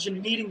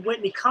imagine meeting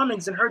Whitney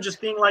Cummings and her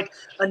just being like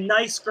a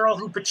nice girl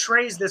who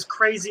portrays this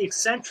crazy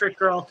eccentric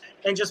girl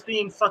and just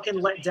being fucking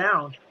let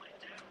down.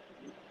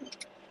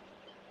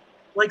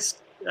 Like,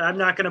 I'm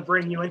not going to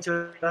bring you into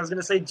it. I was going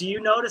to say, do you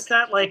notice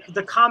that? Like,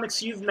 the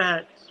comics you've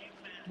met,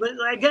 but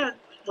I get,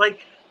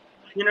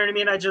 you know what I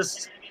mean? I've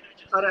just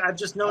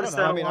noticed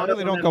that. I mean, I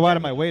really don't go out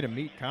of my way to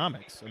meet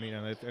comics. I mean,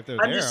 if they're there,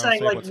 I'm just I'll saying,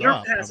 say like, what's your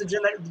up. passage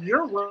in that,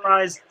 your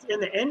rise in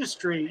the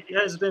industry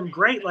has been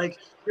great. Like,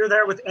 you're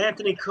there with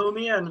Anthony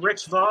Cumia and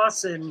Rich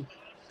Voss and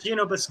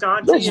Gino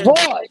Bisconti. Rich and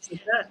Voss?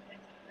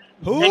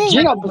 Who? And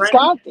Gino Kevin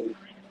Brennan. Bisconti.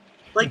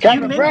 Like,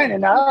 Kevin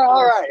Brennan.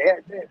 All right.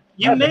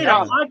 You made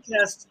a Kevin.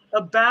 podcast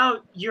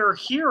about your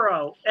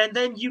hero, and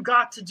then you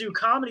got to do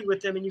comedy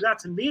with him, and you got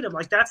to meet him.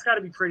 Like, that's got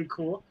to be pretty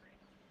cool.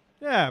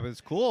 Yeah, but it's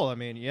cool. I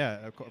mean,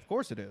 yeah, of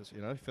course it is.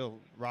 I feel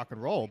rock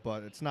and roll,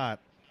 but it's not.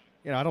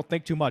 I don't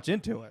think too much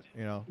into it.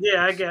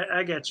 Yeah,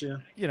 I get you.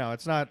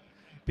 It's not.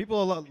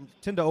 People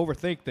tend to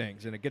overthink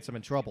things, and it gets them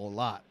in trouble a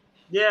lot.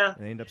 Yeah,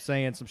 They end up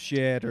saying some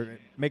shit or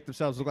make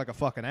themselves look like a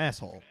fucking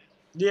asshole.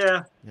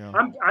 yeah. You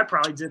know? I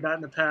probably did that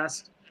in the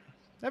past.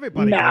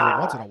 Everybody does Nah. it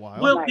once in a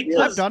while. Well, Not you.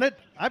 because I've done it.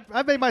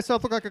 I've made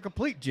myself look like a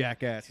complete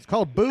jackass. It's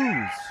called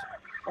booze.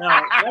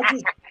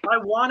 I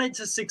wanted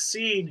to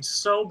succeed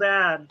so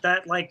bad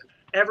that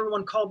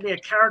everyone called me a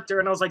character,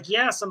 and I was like,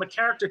 yes, I'm a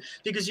character,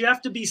 because you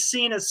have to be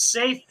seen as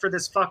safe for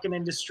this fucking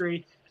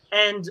industry,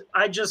 and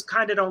I just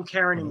kind of don't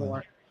care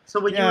anymore. So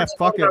when you Yeah, were fuck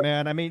talking it, about-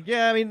 man. I mean,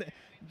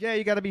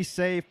 you got to be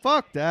safe.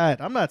 Fuck that.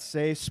 I'm not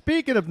safe.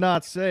 Speaking of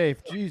not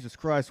safe, Jesus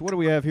Christ, what do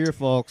we have here,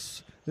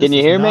 folks? This Can you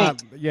is hear me?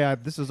 Yeah,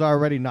 this is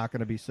already not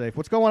going to be safe.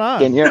 What's going on?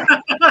 Can you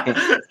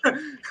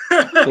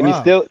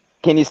Wow.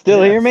 can you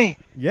still hear Yes. me?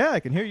 Yeah, I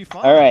can hear you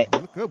fine. All right. You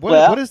look good.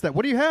 Well- What is that?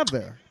 What do you have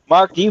there?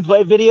 Mark, do you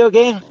play video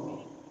games?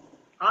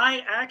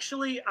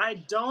 I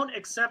don't,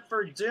 except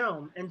for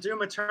Doom and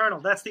Doom Eternal.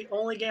 That's the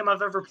only game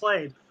I've ever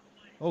played.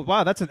 Oh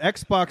wow, that's an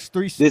Xbox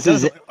 360. This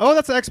is-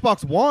 that's an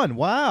Xbox One.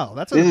 Wow,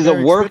 that's This is a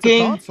very expensive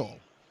working- console.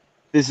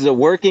 This is a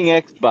working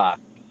Xbox,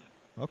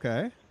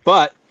 Okay.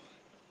 but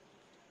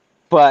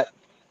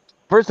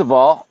first of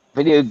all,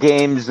 video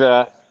games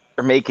are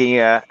making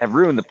have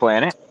ruined the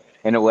planet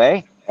in a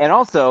way, and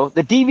also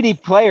the DVD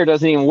player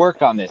doesn't even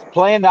work on this.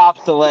 Planned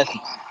obsolescence.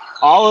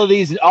 All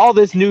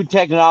this new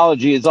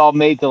technology is all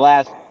made to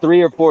last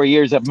 3 or 4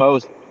 years at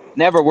most.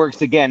 Never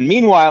works again.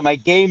 Meanwhile, my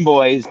Game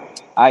Boys,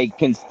 I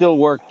can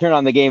still turn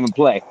on the game and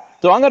play.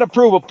 So I'm going to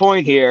prove a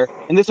point here,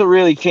 and this will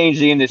really change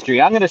the industry.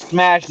 I'm going to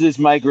smash this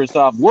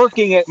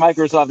working at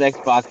Microsoft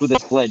Xbox with a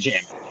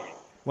sledgehammer.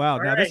 Wow.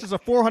 Now All this right. is a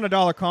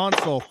 $400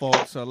 console,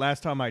 folks.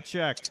 Last time I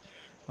checked,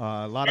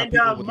 a lot of And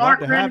people would love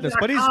to have this,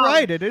 but he's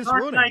right. It is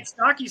Dark ruining. Knight's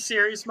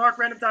docuseries,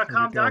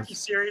 MarkRandom.com There he goes.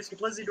 docuseries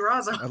with Lizzie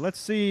DeRosa. Let's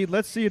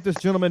see if this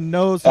gentleman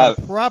knows how Uh,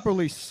 to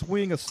properly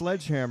swing a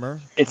sledgehammer.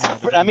 It's.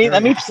 That'd I be mean, very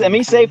let me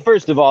interesting. say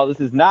first of all, this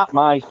is not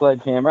my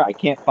sledgehammer. I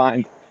can't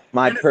find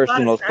my And it's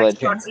personal not his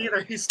sledgehammer. Xbox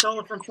either. He stole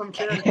it from some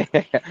kid.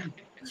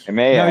 I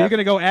may Now, have. you're going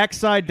to go axe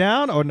side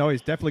down? Oh, no,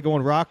 he's definitely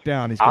going rock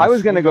down. He's I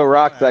was going to swing go up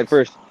rock the side axe.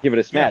 first. Give it a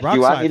Yeah, smash. rock Do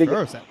you want side me to?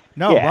 first.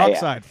 No, Yeah, rock yeah.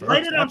 side first.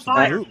 Light it on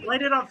fire. Absolutely.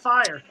 Light it on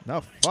fire.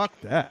 No, fuck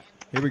that.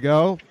 Here we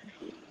go.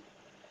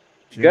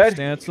 Jim Good.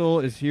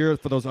 Stancil is here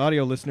for those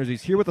audio listeners.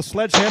 He's here with a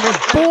sledgehammer.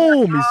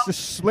 Boom! He's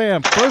just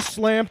slammed. First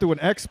slam through an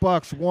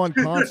Xbox One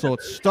console.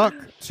 It's stuck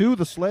to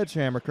the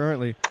sledgehammer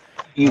currently.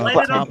 You Light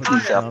it on fucking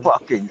piece fire. of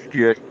fucking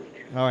shit.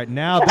 All right,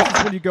 now this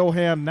is when you go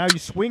ham. Now you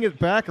swing it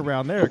back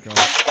around. There it goes.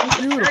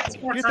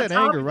 Beautiful. Get that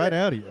anger right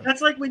out of you.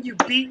 That's like when you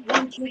beat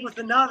one kid with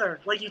another.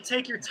 Like you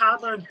take your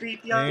toddler and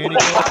beat the other And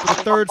one. he goes for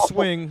the third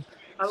swing.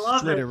 I love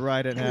Split it. it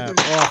right in half.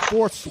 Oh,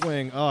 fourth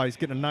swing. Oh, he's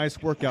getting a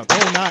nice workout. Do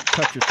not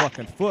cut your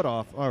fucking foot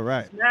off. All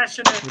right.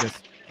 Smashing Look it. at this.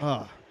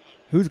 Oh,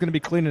 who's going to be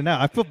cleaning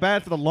now? I feel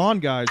bad for the lawn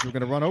guys who are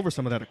going to run over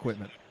some of that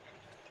equipment.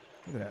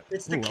 Look at that.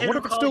 It's the Ooh, kid I wonder who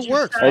if it called still you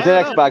works. fat.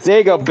 There's an Xbox. There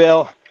you go,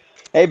 Bill.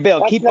 Hey, Bill,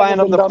 That's keep never buying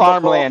up been the done before.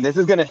 farmland. This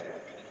is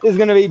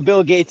gonna be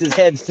Bill Gates'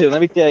 heads too.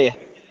 Let me tell you.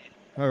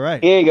 All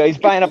right. Here you go. He's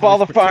buying up all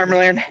the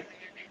farmland.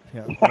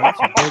 Yeah. Well,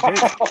 so Bill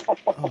Gates.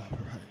 Oh,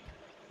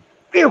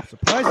 Phew. right.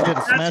 Surprised he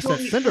didn't smash That's that what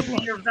we cinder see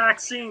block. your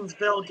vaccines,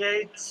 Bill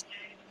Gates.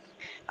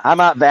 I'm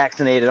not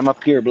vaccinated. I'm a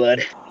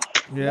pureblood.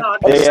 Yeah. No,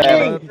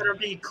 Yeah. it's gonna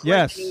be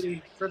Yes.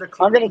 clickbaity for the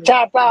I'm gonna clickbait.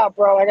 tap out,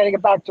 bro. I gotta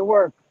get back to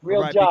work. Real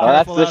All right, be job. that's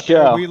careful the out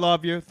there. show. We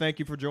love you. Thank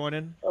you for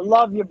joining. I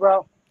love you,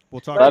 bro.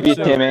 We'll talk Love to you,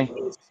 soon. Timmy.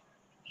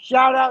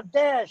 Shout out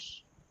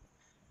Dash.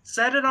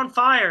 Set it on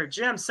fire,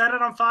 Jim. Set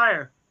it on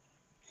fire.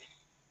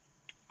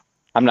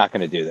 I'm not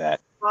gonna do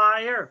that.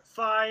 Fire,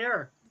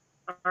 fire.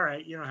 All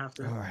right, you don't have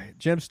to. All right,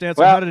 Jim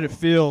Stanson, Well- how did it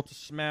feel to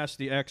smash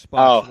the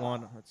Xbox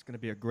One? It's going to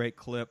be a great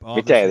clip. me tell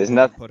you, there's obviously,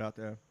 nothing- put out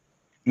there.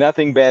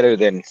 Nothing better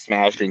than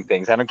smashing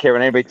things. I don't care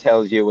what anybody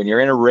tells you. When you're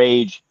in a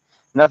rage,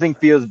 nothing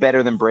feels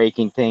better than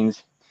breaking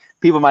things.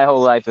 People my whole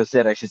life have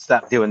said I should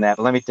stop doing that.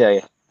 But let me tell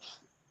you,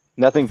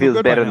 nothing Feel feels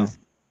good better right than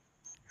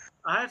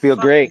I feel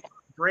fucking great.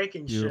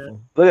 breaking shit.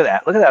 Beautiful. Look at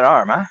that. Look at that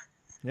arm, huh?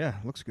 Yeah,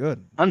 looks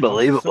good.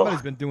 Unbelievable.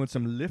 Somebody's been doing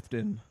some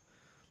lifting.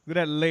 Look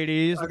at that,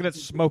 ladies. Look at that,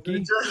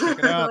 Smokey. Check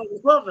it out. I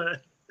love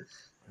it.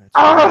 That's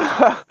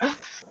Ah,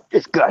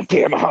 it's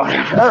goddamn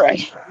hard. All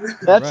right,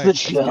 that's right. the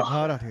It's getting show.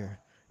 hot out here.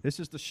 This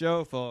is the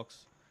show,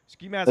 folks.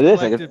 It is, I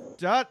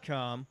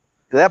SkiMatsCollective.com.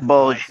 That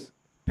bullshit.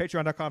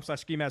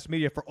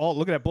 Patreon.com/SkiMatsMedia for all.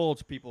 Look at that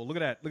bulge, people. Look at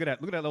that. Look at that.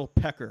 Look at that little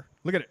pecker.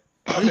 Look at it.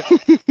 Look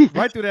at it.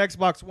 Right through the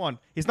Xbox One.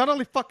 He's not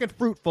only fucking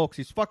fruit, folks.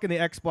 He's fucking the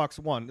Xbox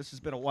One. This has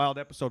been a wild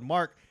episode.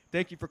 Mark,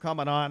 thank you for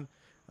coming on.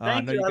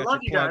 Thank know you. I got love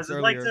your you guys. plugs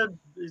I'd like earlier.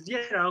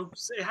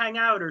 to, hang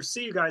out or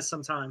see you guys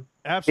sometime.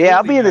 Absolutely. Yeah,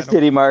 I'll be in the man.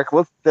 city, Mark.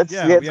 Let's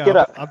get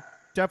up. I'll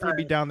definitely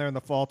be Alright. down there in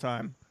the fall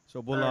time. So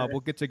we'll Alright. we'll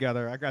get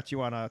together. I got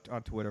you on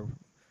Twitter.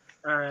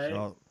 All right.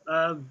 So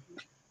MarkRandom.com.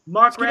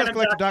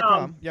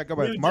 SkiMatsCollective.com. Yeah, go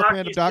ahead. New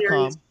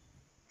MarkRandom.com.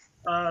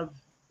 docuseries.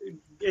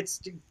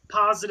 It's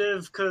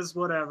positive because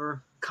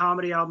whatever.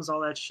 Comedy albums, all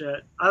that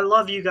shit. I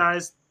love you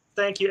guys.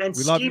 Thank you. And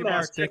We love you, Ski Mark.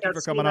 Mask. Thank Check you out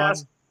for Ski coming on.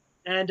 Mask.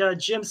 And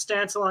Jim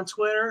Stansel on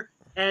Twitter.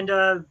 And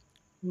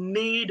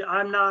Mead,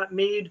 I'm not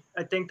Mead.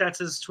 I think that's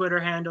his Twitter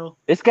handle.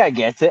 This guy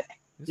gets it.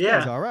 This Yeah.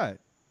 guy's all right.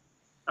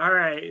 All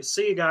right.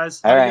 See you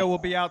guys. All right. Audio will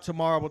be out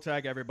tomorrow. We'll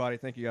tag everybody.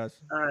 Thank you, guys.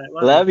 All right.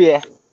 Love you.